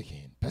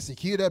forsaken.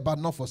 Persecuted but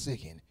not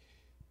forsaken.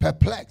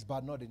 Perplexed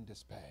but not in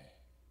despair.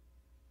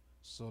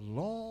 So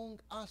long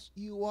as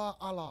you are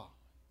alive,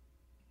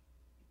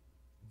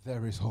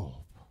 there is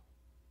hope.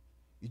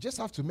 You just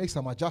have to make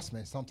some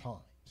adjustments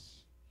sometimes.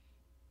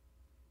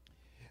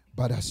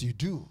 But as you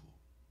do,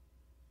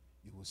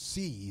 you will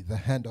see the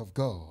hand of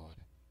God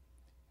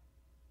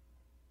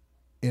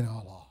in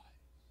our life.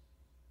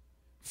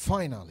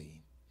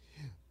 Finally,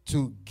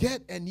 to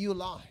get a new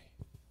life,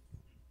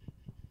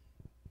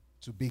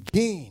 to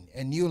begin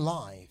a new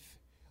life,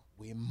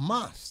 we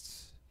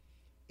must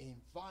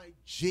invite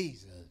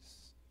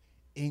Jesus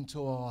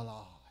into our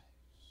lives.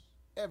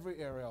 Every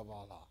area of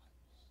our lives.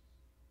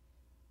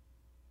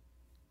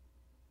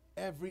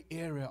 Every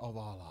area of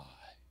our lives.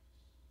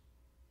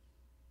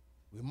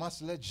 We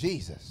must let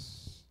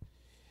Jesus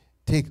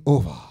take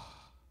over.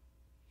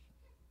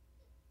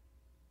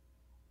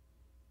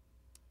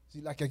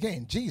 See, like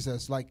again,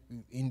 Jesus, like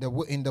in the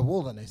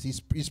wilderness,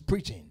 he's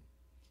preaching.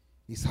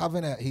 He's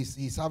having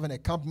a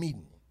camp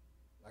meeting,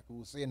 like we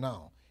will say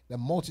now. The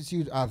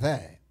multitude are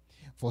there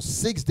for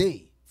 6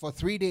 days, for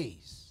 3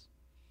 days,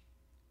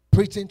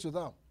 preaching to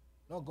them,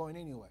 not going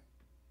anywhere.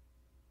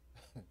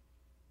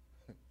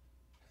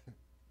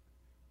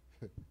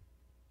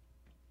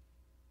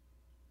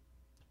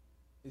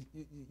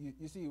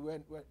 You see,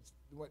 when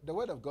the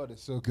word of God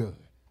is so good,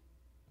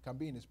 you can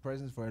be in his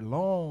presence for a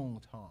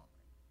long time,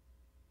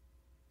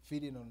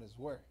 feeding on his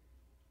word.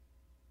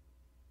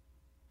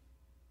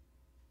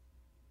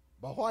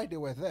 But while they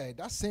were there,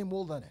 that same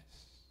wilderness,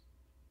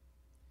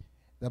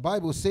 the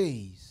Bible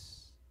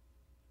says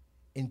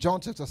in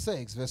John chapter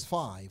 6, verse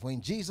 5,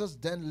 when Jesus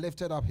then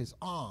lifted up his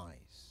eyes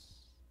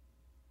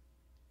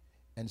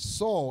and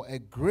saw a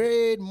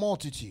great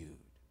multitude,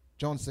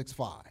 John 6,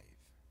 5.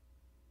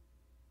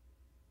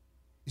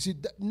 You see,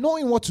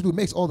 knowing what to do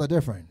makes all the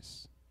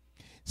difference.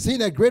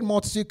 Seeing a great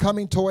multitude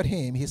coming toward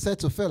him, he said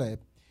to Philip,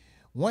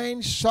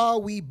 when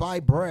shall we buy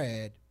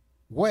bread?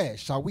 Where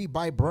shall we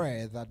buy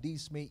bread that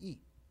these may eat?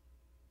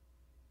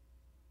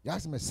 He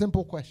asked him a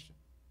simple question.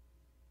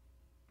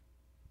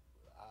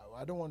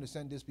 I don't want to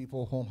send these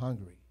people home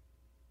hungry.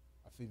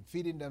 I've been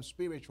feeding them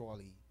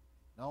spiritually.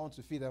 Now I want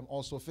to feed them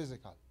also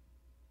physically.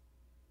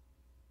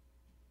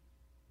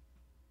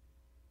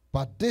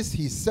 But this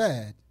he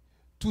said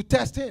to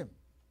test him.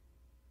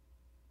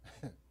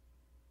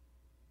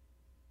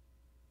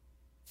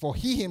 For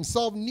he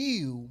himself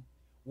knew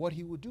what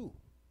he would do.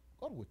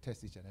 God will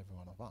test each and every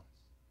one of us.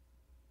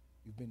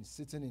 You've been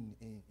sitting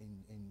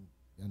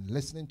and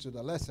listening to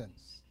the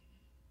lessons.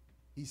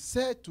 He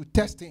said to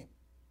test him.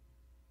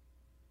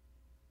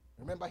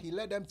 Remember, he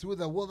led them through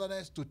the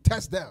wilderness to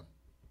test them.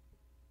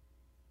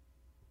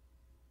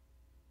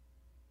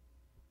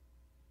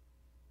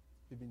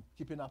 You've been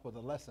keeping up with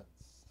the lessons.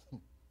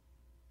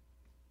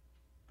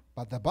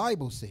 But the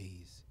Bible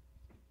says,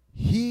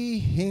 he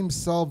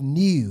himself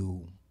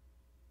knew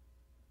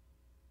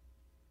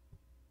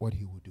what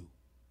he would do.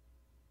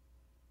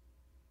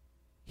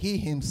 He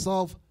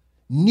himself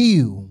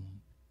knew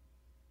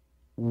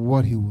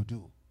what he would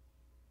do.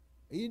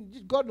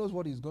 God knows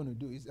what he's going to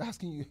do. He's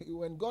asking you,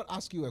 when God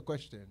asks you a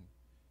question,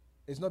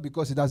 it's not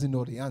because he doesn't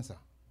know the answer.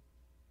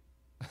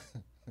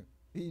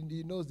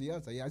 He knows the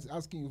answer. He's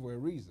asking you for a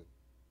reason.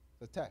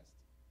 It's a test.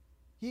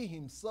 He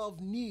himself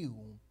knew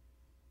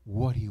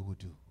what he would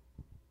do.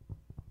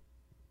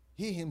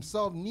 He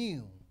himself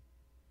knew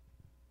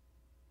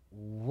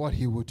what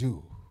he would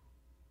do.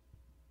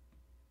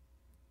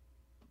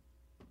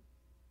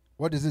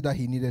 What is it that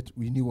he needed?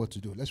 We knew what to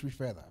do. Let's read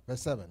further.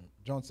 Verse 7,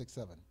 John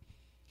 6:7.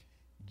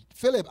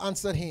 Philip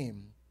answered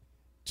him,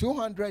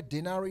 200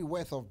 denarii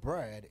worth of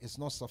bread is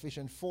not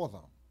sufficient for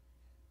them,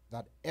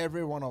 that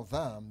every one of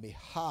them may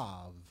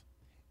have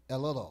a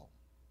little.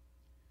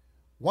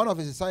 One of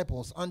his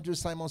disciples, Andrew,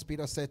 Simon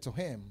Peter, said to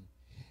him,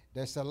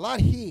 there's a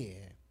lad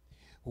here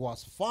who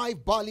has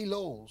 5 barley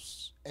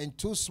loaves and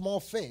 2 small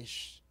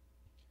fish,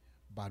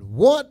 but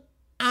what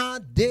are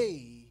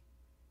they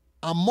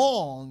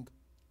among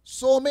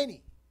so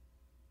many?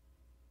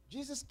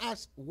 Jesus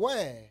asked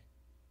where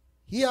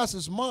he has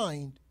his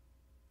mind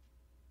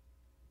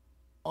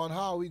on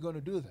how are we going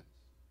to do this.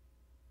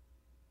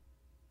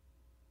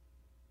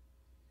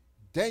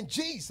 Then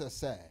Jesus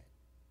said,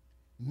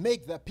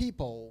 make the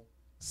people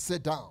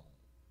sit down.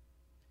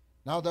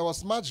 Now there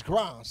was much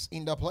grass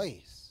in the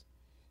place,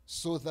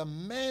 so the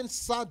men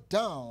sat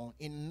down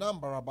in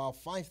number about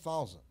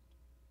 5,000.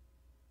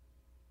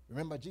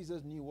 Remember,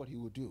 Jesus knew what he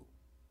would do.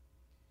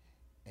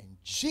 And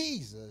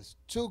Jesus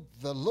took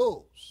the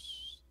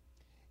loaves,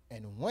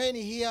 and when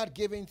he had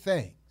given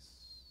thanks,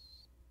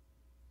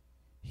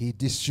 he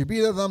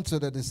distributed them to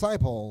the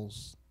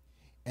disciples,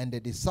 and the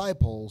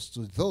disciples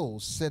to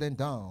those sitting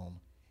down,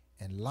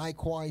 and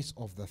likewise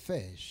of the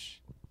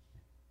fish,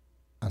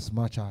 as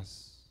much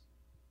as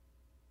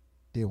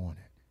they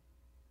wanted.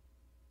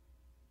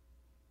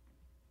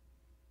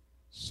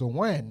 So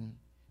when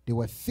they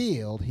were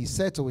filled, he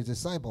said to his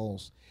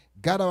disciples,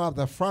 gather up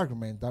the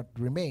fragment that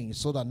remains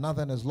so that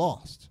nothing is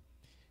lost.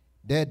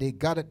 There they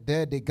gathered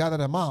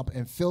them up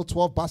and filled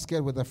 12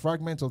 baskets with the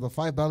fragments of the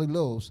 5 barley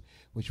loaves,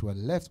 which were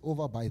left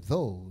over by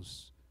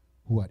those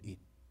who had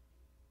eaten.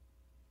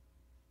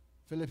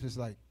 Philip is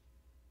like,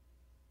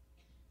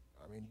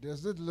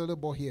 there's this little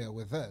boy here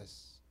with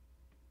us,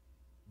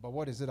 but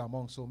what is it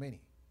among so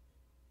many?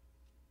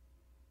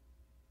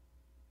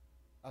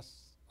 That's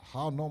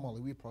how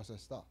normally we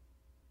process stuff.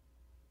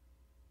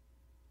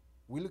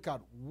 We look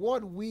at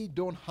what we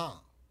don't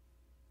have.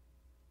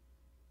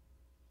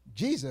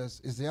 Jesus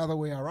is the other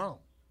way around.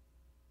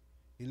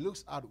 He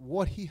looks at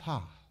what he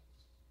has.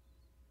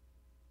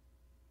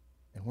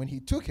 And when he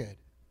took it,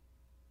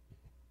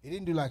 he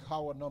didn't do like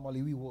how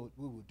normally we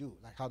would do,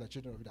 like how the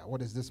children of Israel.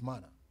 What is this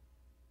manna?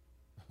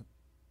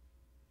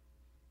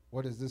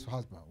 What is this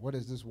husband? What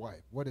is this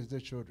wife? What is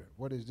this children?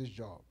 What is this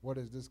job? What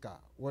is this car?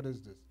 What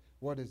is this?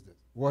 What is this?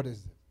 What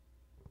is this?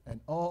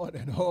 And on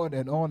and on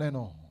and on and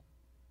on.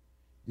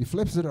 He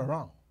flips it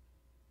around.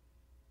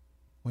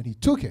 When he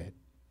took it,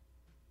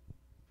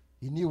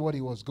 he knew what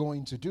he was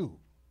going to do.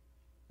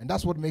 And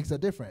that's what makes a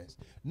difference.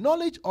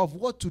 Knowledge of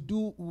what to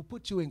do will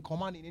put you in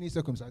command in any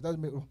circumstance. It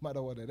doesn't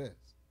matter what it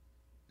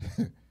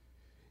is.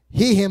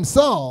 He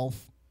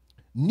himself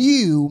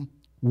knew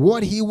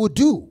what he would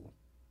do.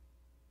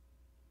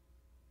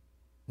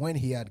 When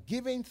he had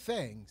given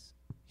thanks,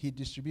 he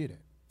distributed.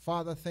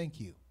 Father, thank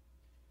you.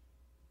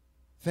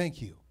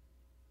 Thank you.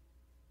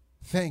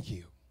 Thank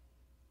you.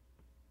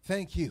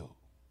 Thank you.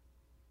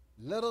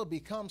 Little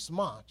becomes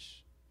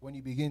much when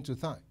you begin to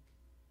thank.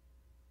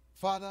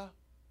 Father,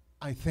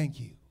 I thank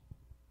you.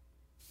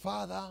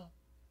 Father,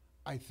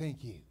 I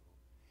thank you.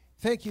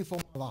 Thank you for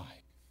my life.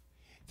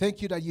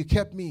 Thank you that you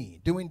kept me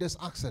during this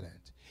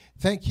accident.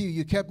 Thank you,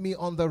 you kept me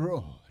on the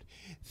road.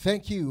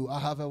 Thank you, I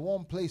have a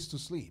warm place to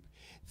sleep.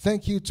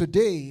 Thank you,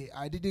 today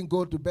I didn't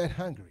go to bed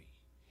hungry.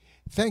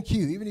 Thank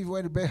you, even if you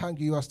went to bed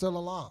hungry, you are still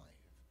alive.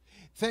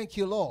 Thank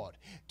you, Lord.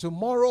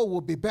 Tomorrow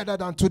will be better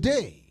than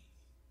today.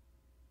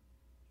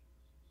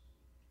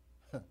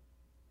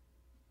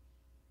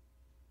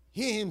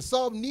 He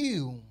himself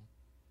knew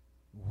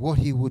what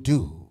he would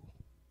do.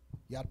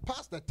 He had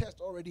passed the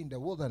test already in the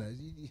wilderness.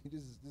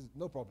 This is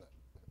no problem.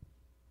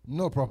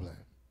 No problem.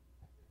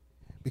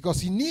 Because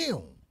he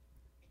knew.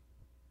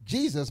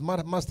 Jesus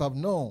must have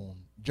known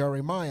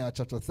Jeremiah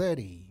chapter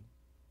 30,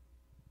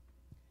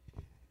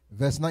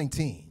 verse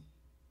 19.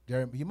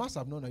 He must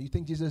have known that. You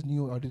think Jesus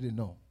knew or didn't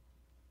know?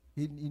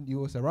 He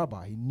was a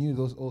rabbi. He knew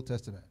those Old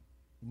Testament.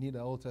 He knew the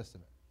Old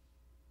Testament.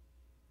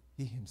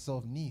 He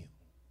himself knew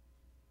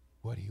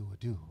what he would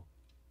do.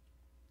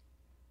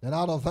 Then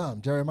out of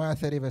them, Jeremiah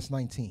 30 verse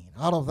 19,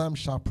 out of them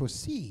shall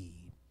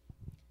proceed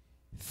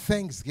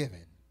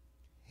thanksgiving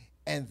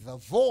and the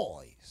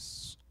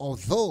voice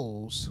of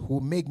those who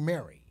make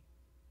merry.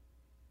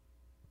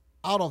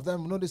 Out of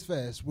them, notice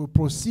verse, will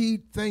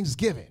proceed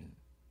thanksgiving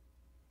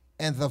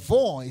and the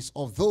voice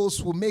of those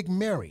who make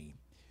merry.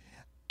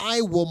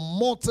 I will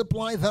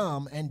multiply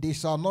them and they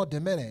shall not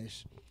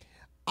diminish.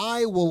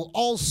 I will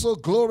also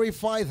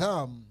glorify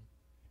them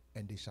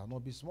and they shall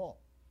not be small.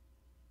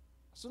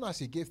 As soon as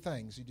he gave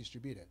thanks, he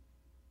distributed.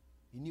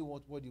 He knew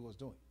what he was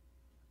doing.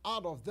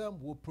 Out of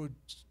them will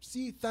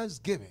proceed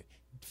thanksgiving.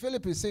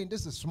 Philip is saying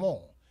this is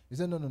small. He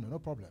said, no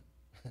problem.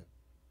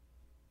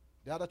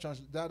 In the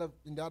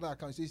other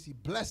account, he says he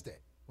blessed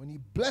it. When he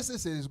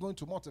blesses it, it's going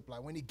to multiply.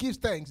 When he gives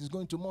thanks, it's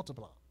going to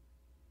multiply.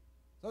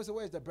 So I say,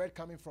 where is the bread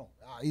coming from?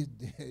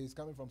 It's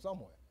coming from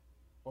somewhere.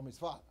 From his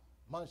father.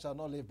 Man shall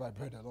not live by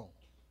bread alone.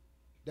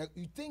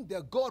 You think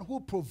the God who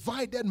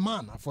provided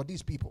manna for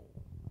these people.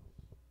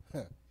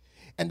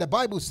 And the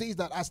Bible says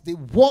that as they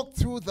walked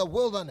through the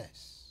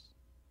wilderness,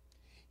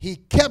 he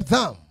kept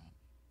them.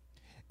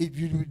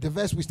 The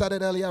verse we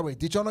started earlier with,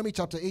 Deuteronomy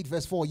chapter 8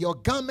 verse 4, your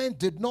garment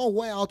did not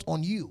wear out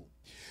on you,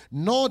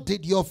 nor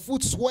did your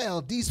foot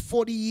swell these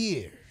 40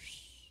 years.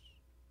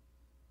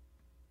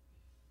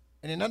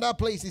 And in another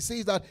place, he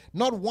says that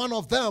not one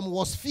of them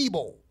was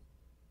feeble.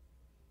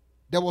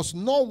 There was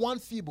no one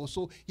feeble.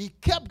 So he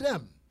kept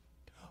them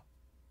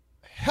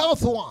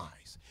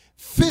health-wise,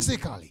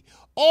 physically,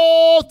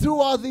 all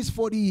throughout these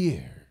 40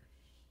 years.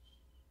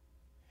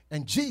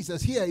 And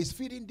Jesus here is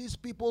feeding these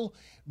people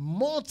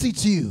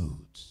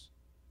multitudes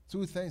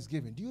through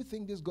thanksgiving. Do you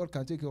think this God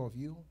can take care of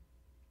you?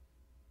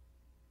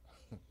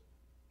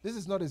 This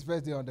is not his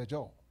first day on the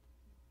job.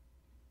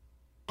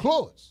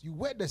 Clothes. You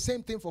wear the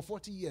same thing for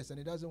 40 years and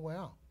it doesn't wear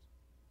out.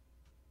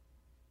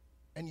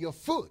 And your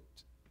foot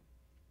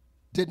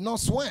did not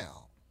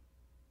swell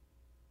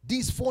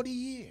these 40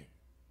 years.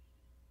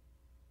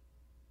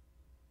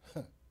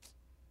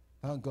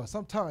 Thank God.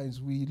 Sometimes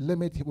we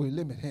limit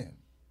him.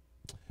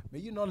 May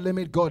you not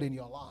limit God in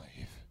your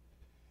life.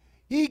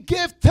 He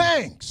gave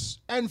thanks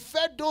and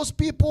fed those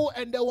people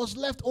and there was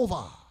left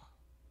over.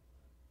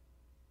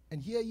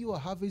 And here you are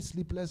having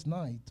sleepless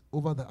night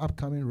over the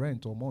upcoming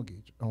rent or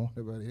mortgage or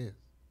whatever it is.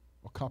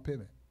 Or car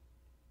payment.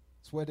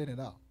 Sweating it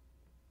out.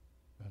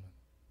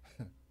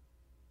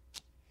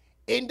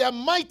 In the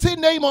mighty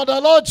name of the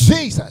Lord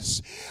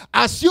Jesus,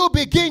 as you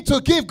begin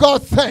to give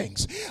God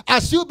thanks,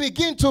 as you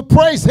begin to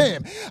praise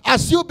him,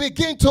 as you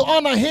begin to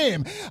honor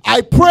him,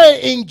 I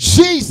pray in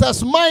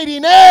Jesus' mighty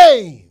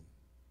name,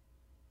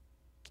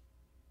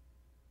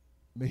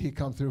 may he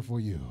come through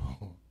for you.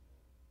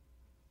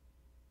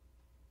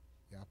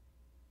 You're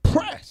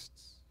pressed.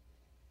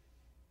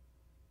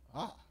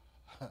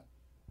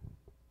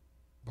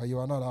 But you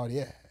are not out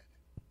yet.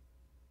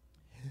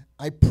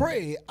 I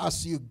pray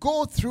as you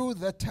go through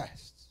the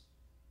test,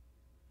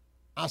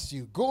 as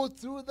you go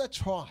through the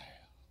trial,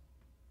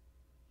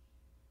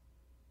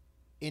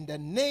 in the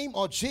name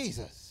of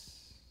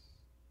Jesus,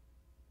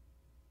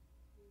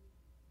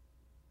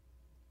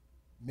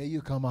 may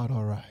you come out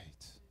all right.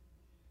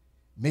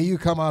 May you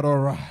come out all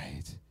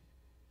right.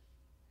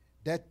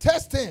 The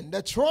testing,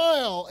 the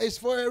trial is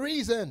for a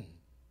reason.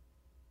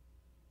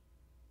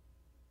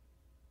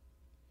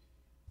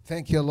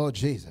 Thank you, Lord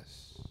Jesus.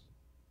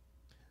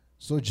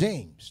 So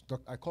James,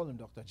 I call him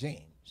Dr.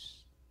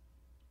 James.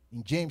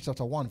 In James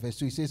chapter 1 verse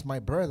 2, he says, my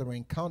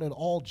brethren, count it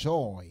all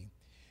joy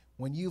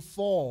when you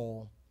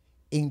fall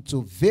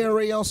into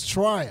various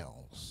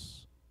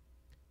trials,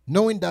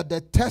 knowing that the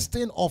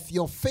testing of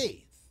your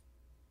faith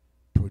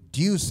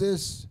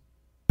produces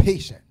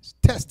patience.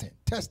 Testing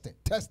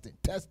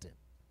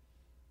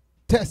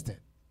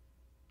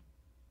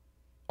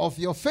of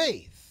your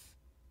faith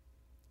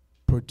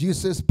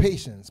produces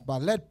patience.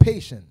 But let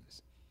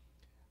patience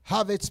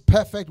have its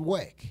perfect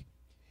work,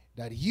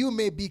 that you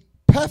may be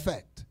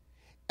perfect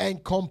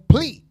and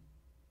complete,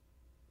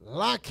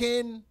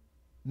 lacking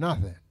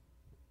nothing.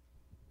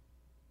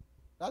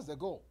 That's the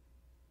goal.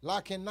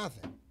 Lacking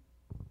nothing.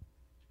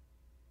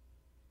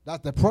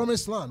 That's the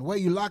promised land where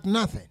you lack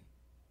nothing,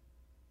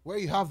 where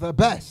you have the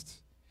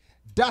best.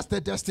 That's the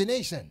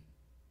destination.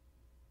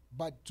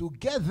 But to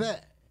get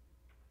there,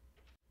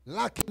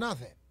 lack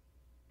nothing.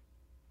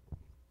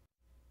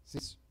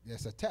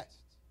 There's a test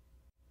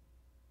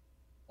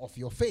of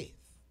your faith.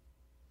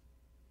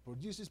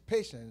 Produces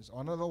patience,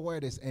 or another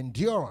word is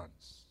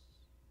endurance.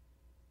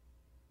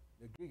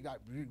 The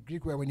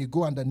Greek word, when you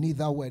go underneath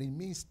that word, it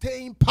means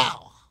staying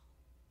power.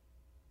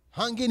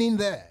 Hanging in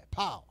there,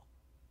 power.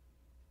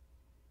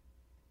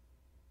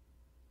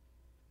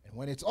 And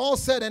when it's all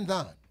said and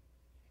done,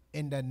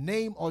 in the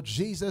name of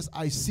Jesus,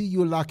 I see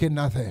you lacking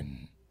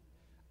nothing.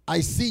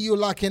 I see you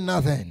lacking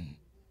nothing.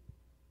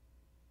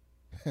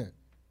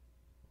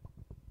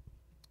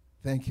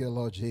 Thank you,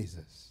 Lord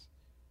Jesus.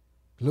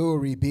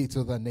 Glory be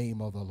to the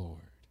name of the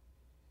Lord.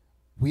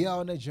 We are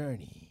on a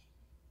journey.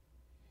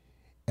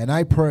 And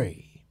I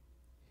pray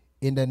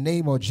in the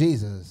name of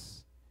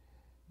Jesus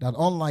that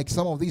unlike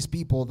some of these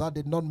people that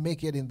did not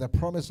make it in the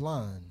promised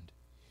land,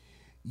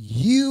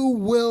 you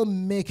will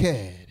make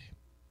it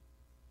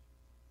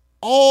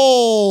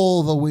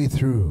all the way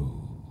through.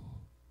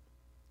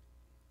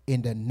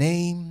 In the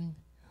name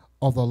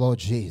of the Lord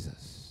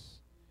Jesus.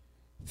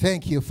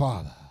 Thank you,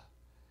 Father.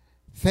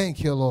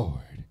 Thank you,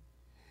 Lord.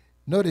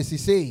 Notice he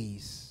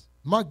says,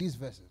 mark these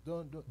verses.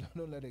 Don't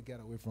let it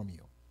get away from you.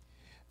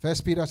 1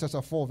 Peter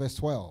chapter 4, verse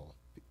 12.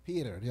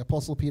 Peter, the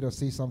Apostle Peter,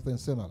 says something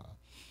similar.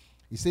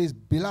 He says,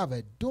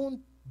 beloved, do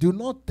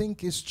not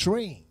think it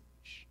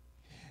strange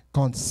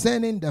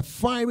concerning the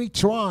fiery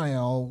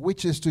trial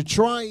which is to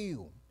try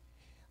you,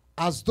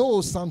 as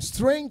though some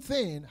strange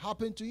thing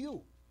happened to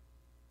you.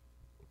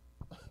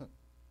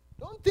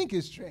 Don't think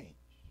it's strange.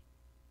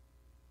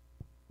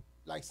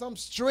 Like some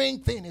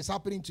strange thing is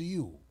happening to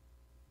you.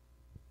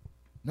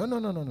 No.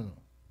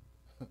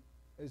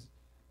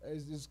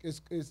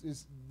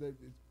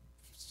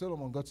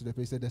 Solomon got to the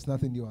place, said there's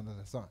nothing new under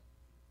the sun.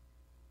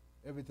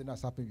 Everything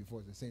that's happened before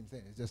is the same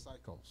thing. It's just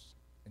cycles.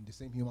 And the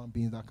same human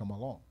beings that come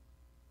along.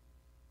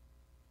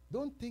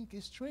 Don't think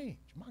it's strange.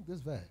 Mark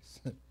this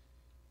verse.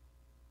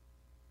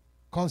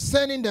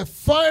 Concerning the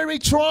fiery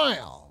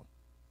trial,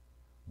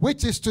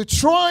 which is to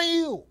try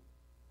you,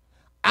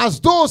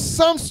 as though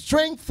some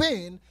strange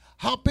thing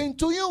happened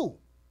to you.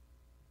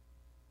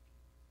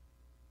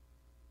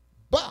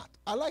 But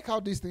I like how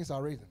these things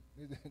are written.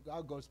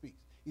 How God speaks.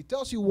 He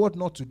tells you what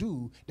not to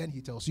do, then he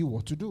tells you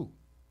what to do.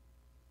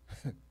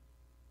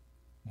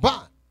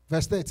 But,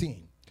 verse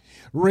 13,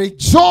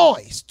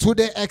 rejoice to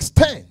the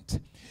extent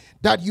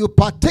that you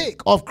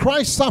partake of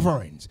Christ's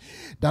sufferings,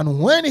 that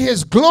when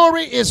his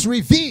glory is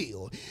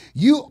revealed,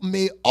 you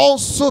may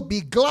also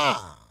be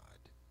glad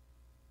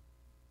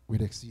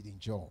with exceeding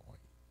joy.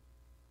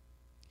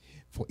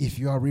 For if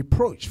you are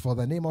reproached for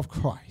the name of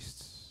Christ,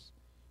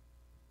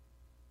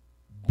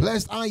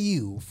 blessed are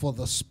you, for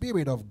the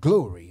Spirit of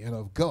glory and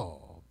of God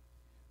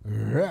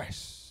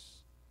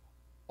rests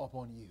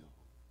upon you.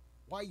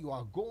 While you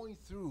are going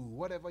through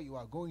whatever you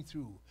are going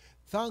through,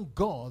 thank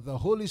God the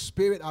Holy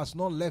Spirit has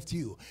not left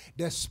you.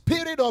 The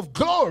Spirit of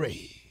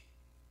glory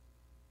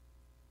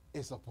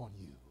is upon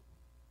you.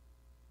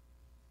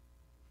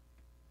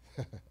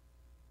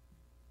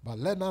 But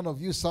let none of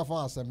you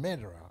suffer as a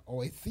murderer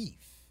or a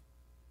thief,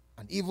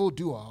 an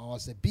evildoer, or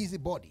as a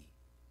busybody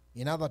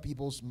in other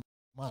people's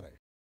matters.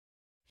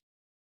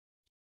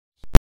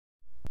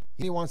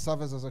 Anyone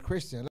suffers as a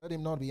Christian, let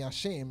him not be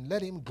ashamed.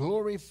 Let him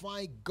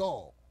glorify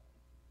God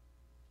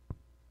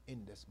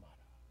in this matter.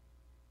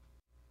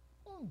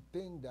 Don't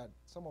think that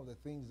some of the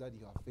things that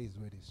you are faced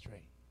with is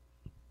strange.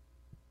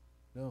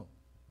 No.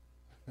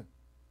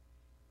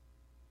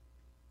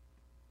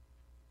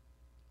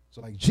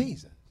 So like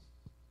Jesus,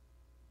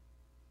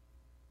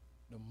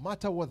 no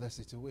matter what the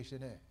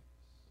situation is,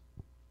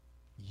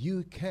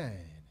 you can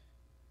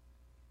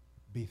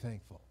be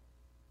thankful.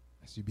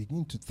 As you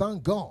begin to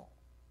thank God,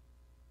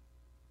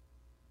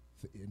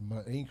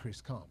 the increase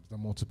comes, the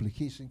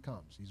multiplication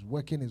comes. He's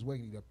working.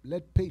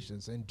 Let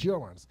patience,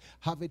 endurance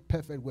have it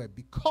perfect work,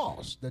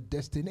 because the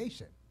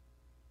destination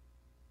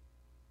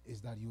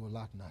is that you will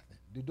lack nothing.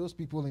 Did those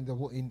people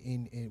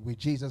with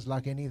Jesus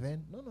lack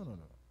anything? No.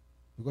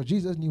 Because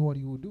Jesus knew what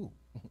he would do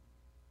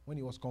when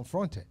he was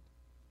confronted,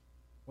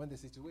 when the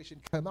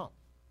situation came up.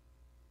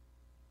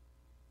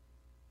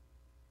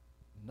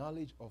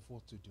 Knowledge of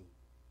what to do.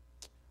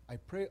 I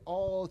pray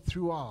all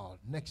throughout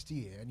next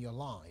year in your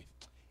life,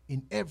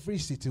 in every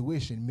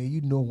situation, may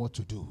you know what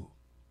to do.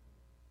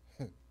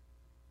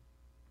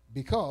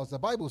 Because the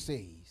Bible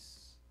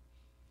says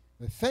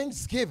the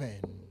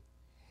thanksgiving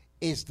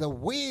is the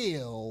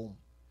will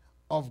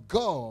of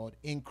God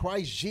in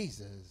Christ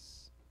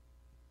Jesus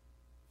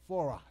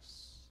for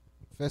us.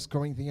 1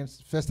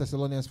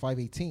 Thessalonians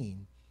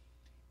 5:18.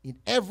 In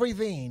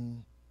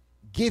everything,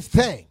 give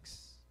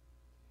thanks.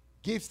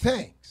 Give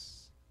thanks.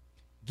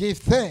 Give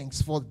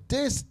thanks, for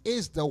this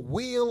is the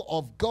will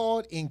of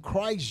God in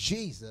Christ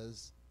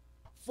Jesus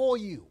for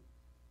you.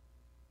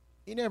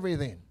 In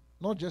everything.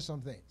 Not just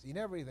some things. In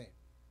everything.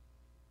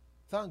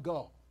 Thank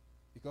God.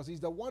 Because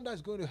he's the one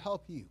that's going to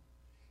help you.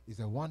 He's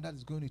the one that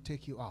is going to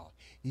take you out.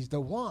 He's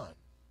the one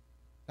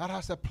that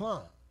has a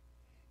plan.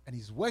 And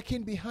he's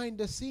working behind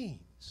the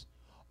scenes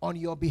on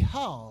your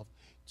behalf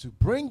to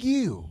bring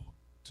you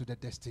to the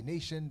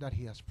destination that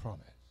he has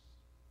promised.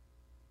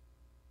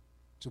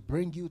 To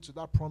bring you to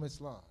that promised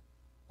land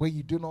where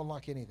you do not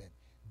lack anything.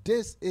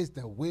 This is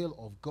the will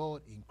of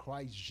God in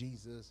Christ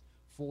Jesus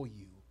for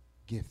you.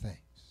 Give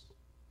thanks.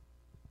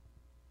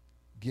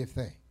 Give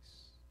thanks.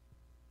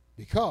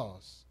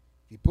 Because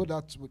if you put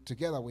that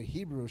together with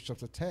Hebrews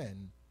chapter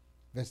 10,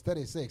 verse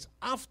 36,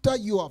 after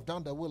you have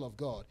done the will of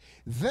God,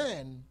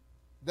 then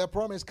the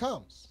promise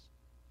comes.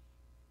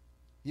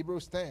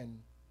 Hebrews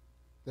 10,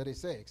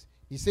 36,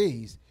 he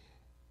says,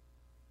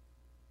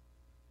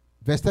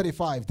 verse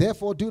 35,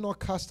 therefore do not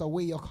cast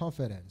away your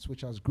confidence,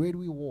 which has great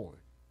reward.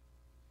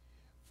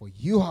 For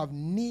you have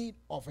need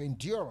of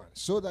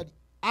endurance, so that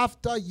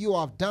after you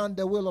have done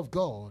the will of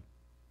God,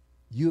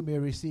 you may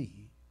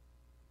receive.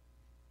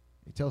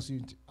 It tells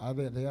you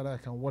the other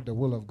account what the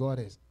will of God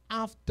is.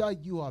 After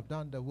you have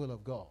done the will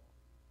of God,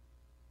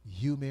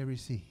 you may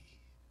receive.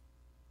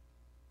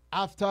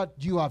 After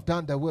you have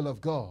done the will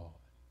of God,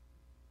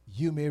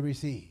 you may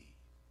receive.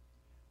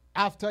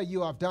 After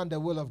you have done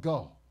the will of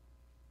God,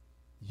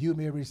 you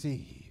may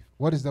receive.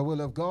 What is the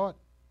will of God?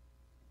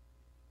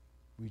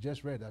 We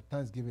just read that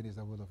thanksgiving is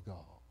the will of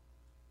God.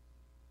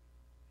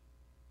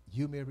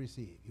 You may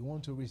receive. You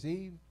want to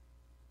receive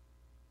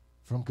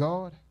from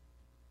God?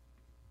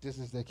 This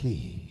is the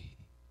key.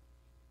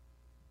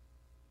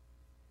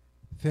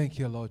 Thank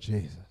you, Lord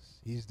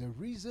Jesus. He's the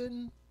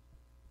reason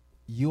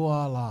you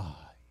are alive.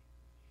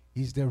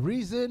 He's the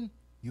reason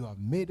you have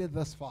made it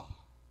thus far.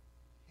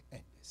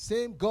 And the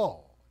same God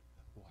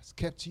who has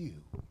kept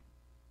you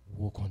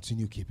will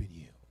continue keeping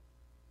you.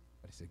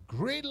 But it's a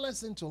great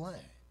lesson to learn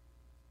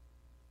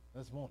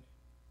this morning,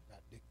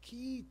 that the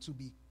key to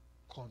be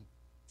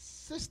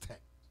consistent,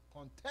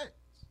 content,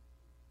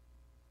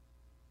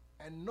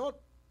 and not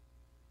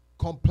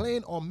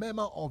complain or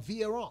murmur or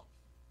veer off.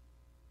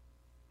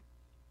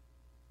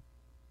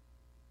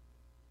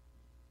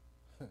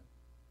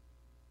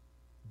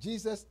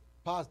 Jesus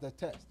passed the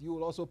test. You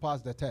will also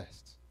pass the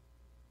test.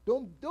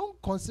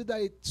 Don't consider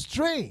it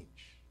strange.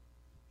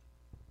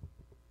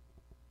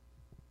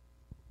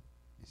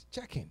 He's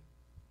checking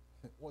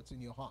what's in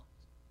your heart.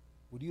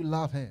 Would you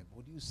love him?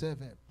 Would you serve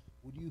him?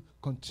 Would you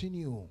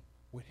continue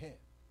with him?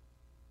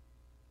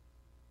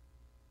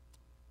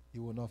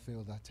 You will not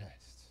fail that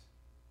test.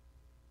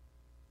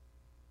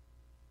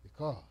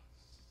 Because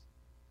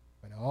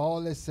when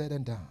all is said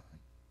and done,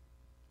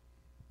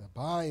 the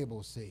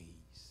Bible says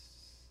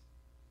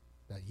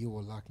that you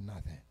will lack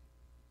nothing.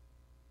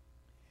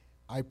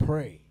 I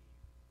pray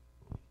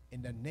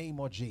in the name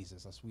of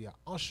Jesus, as we are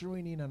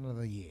ushering in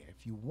another year,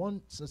 if you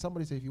want, so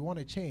somebody say, if you want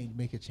to change,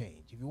 make a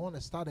change. If you want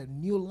to start a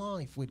new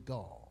life with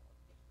God,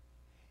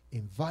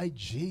 invite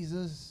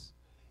Jesus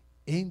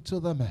into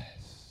the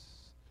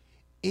mess,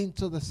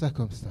 into the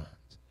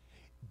circumstance.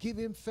 Give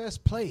him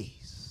first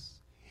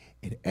place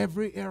in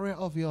every area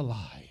of your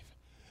life.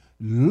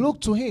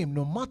 Look to him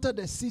no matter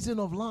the season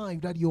of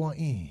life that you are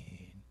in.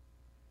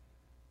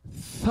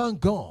 Thank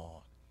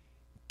God.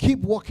 Keep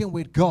walking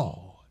with God.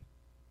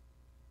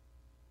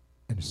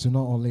 And sooner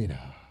or later,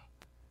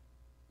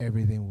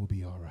 everything will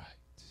be all right.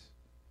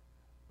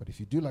 But if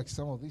you do like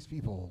some of these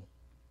people,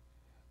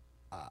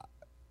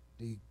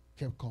 they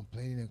kept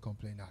complaining and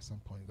complaining. At some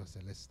point, God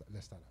said, let's start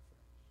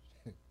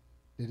afresh.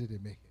 They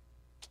didn't make it.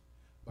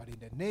 But in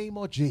the name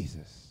of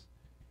Jesus,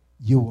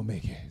 you will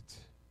make it.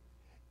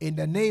 In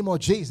the name of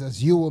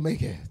Jesus, you will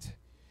make it.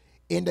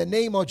 In the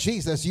name of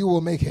Jesus, you will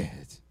make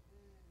it.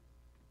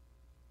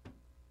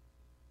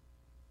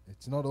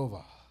 It's not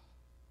over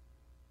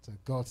till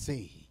God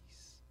says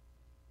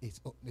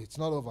it's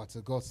not over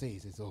till God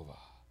says it's over.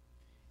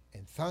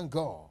 And thank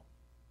God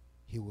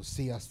he will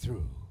see us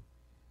through.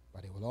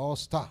 But it will all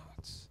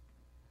start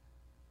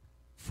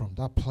from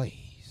that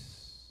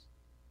place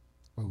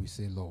where we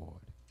say,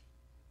 Lord,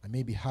 I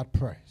may be hard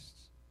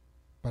pressed,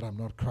 but I'm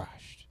not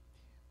crushed.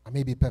 I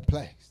may be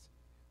perplexed,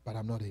 but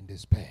I'm not in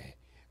despair.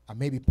 I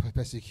may be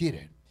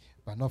persecuted,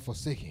 but not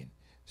forsaken.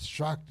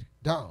 Struck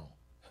down,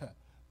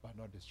 but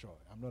not destroyed.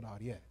 I'm not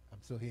out yet.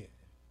 I'm still here.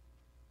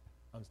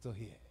 I'm still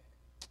here.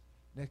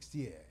 Next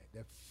year,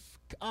 the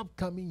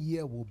upcoming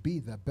year will be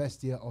the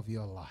best year of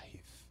your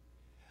life.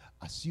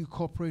 As you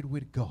cooperate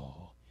with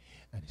God,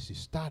 and as you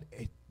start,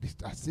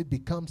 as it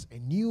becomes a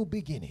new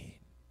beginning,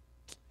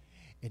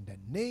 in the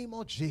name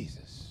of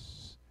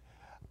Jesus,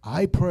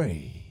 I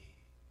pray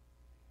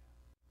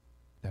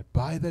that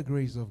by the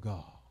grace of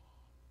God,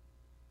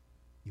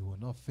 you will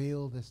not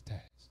fail this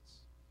test.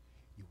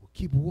 You will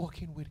keep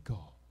walking with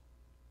God,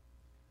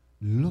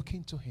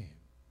 looking to him,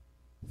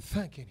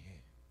 thanking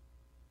him,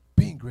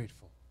 being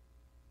grateful.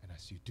 And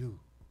as you do,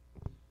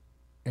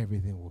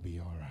 everything will be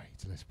all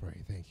right. Let's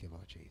pray. Thank you,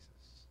 Lord Jesus.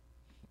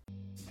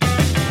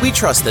 We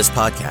trust this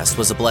podcast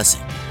was a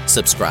blessing.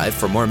 Subscribe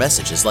for more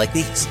messages like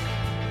these.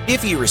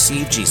 If you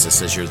receive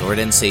Jesus as your Lord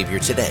and Savior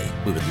today,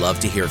 we would love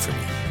to hear from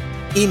you.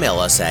 Email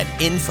us at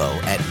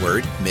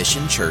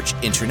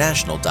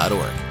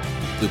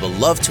info@wordmissionchurchinternational.org. We will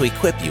love to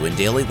equip you in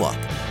daily walk,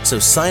 so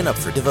sign up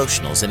for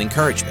devotionals and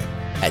encouragement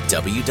at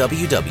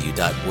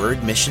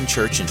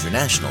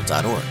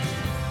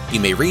www.wordmissionchurchinternational.org. You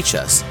may reach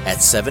us at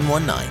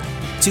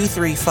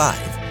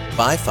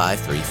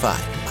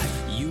 719-235-5535.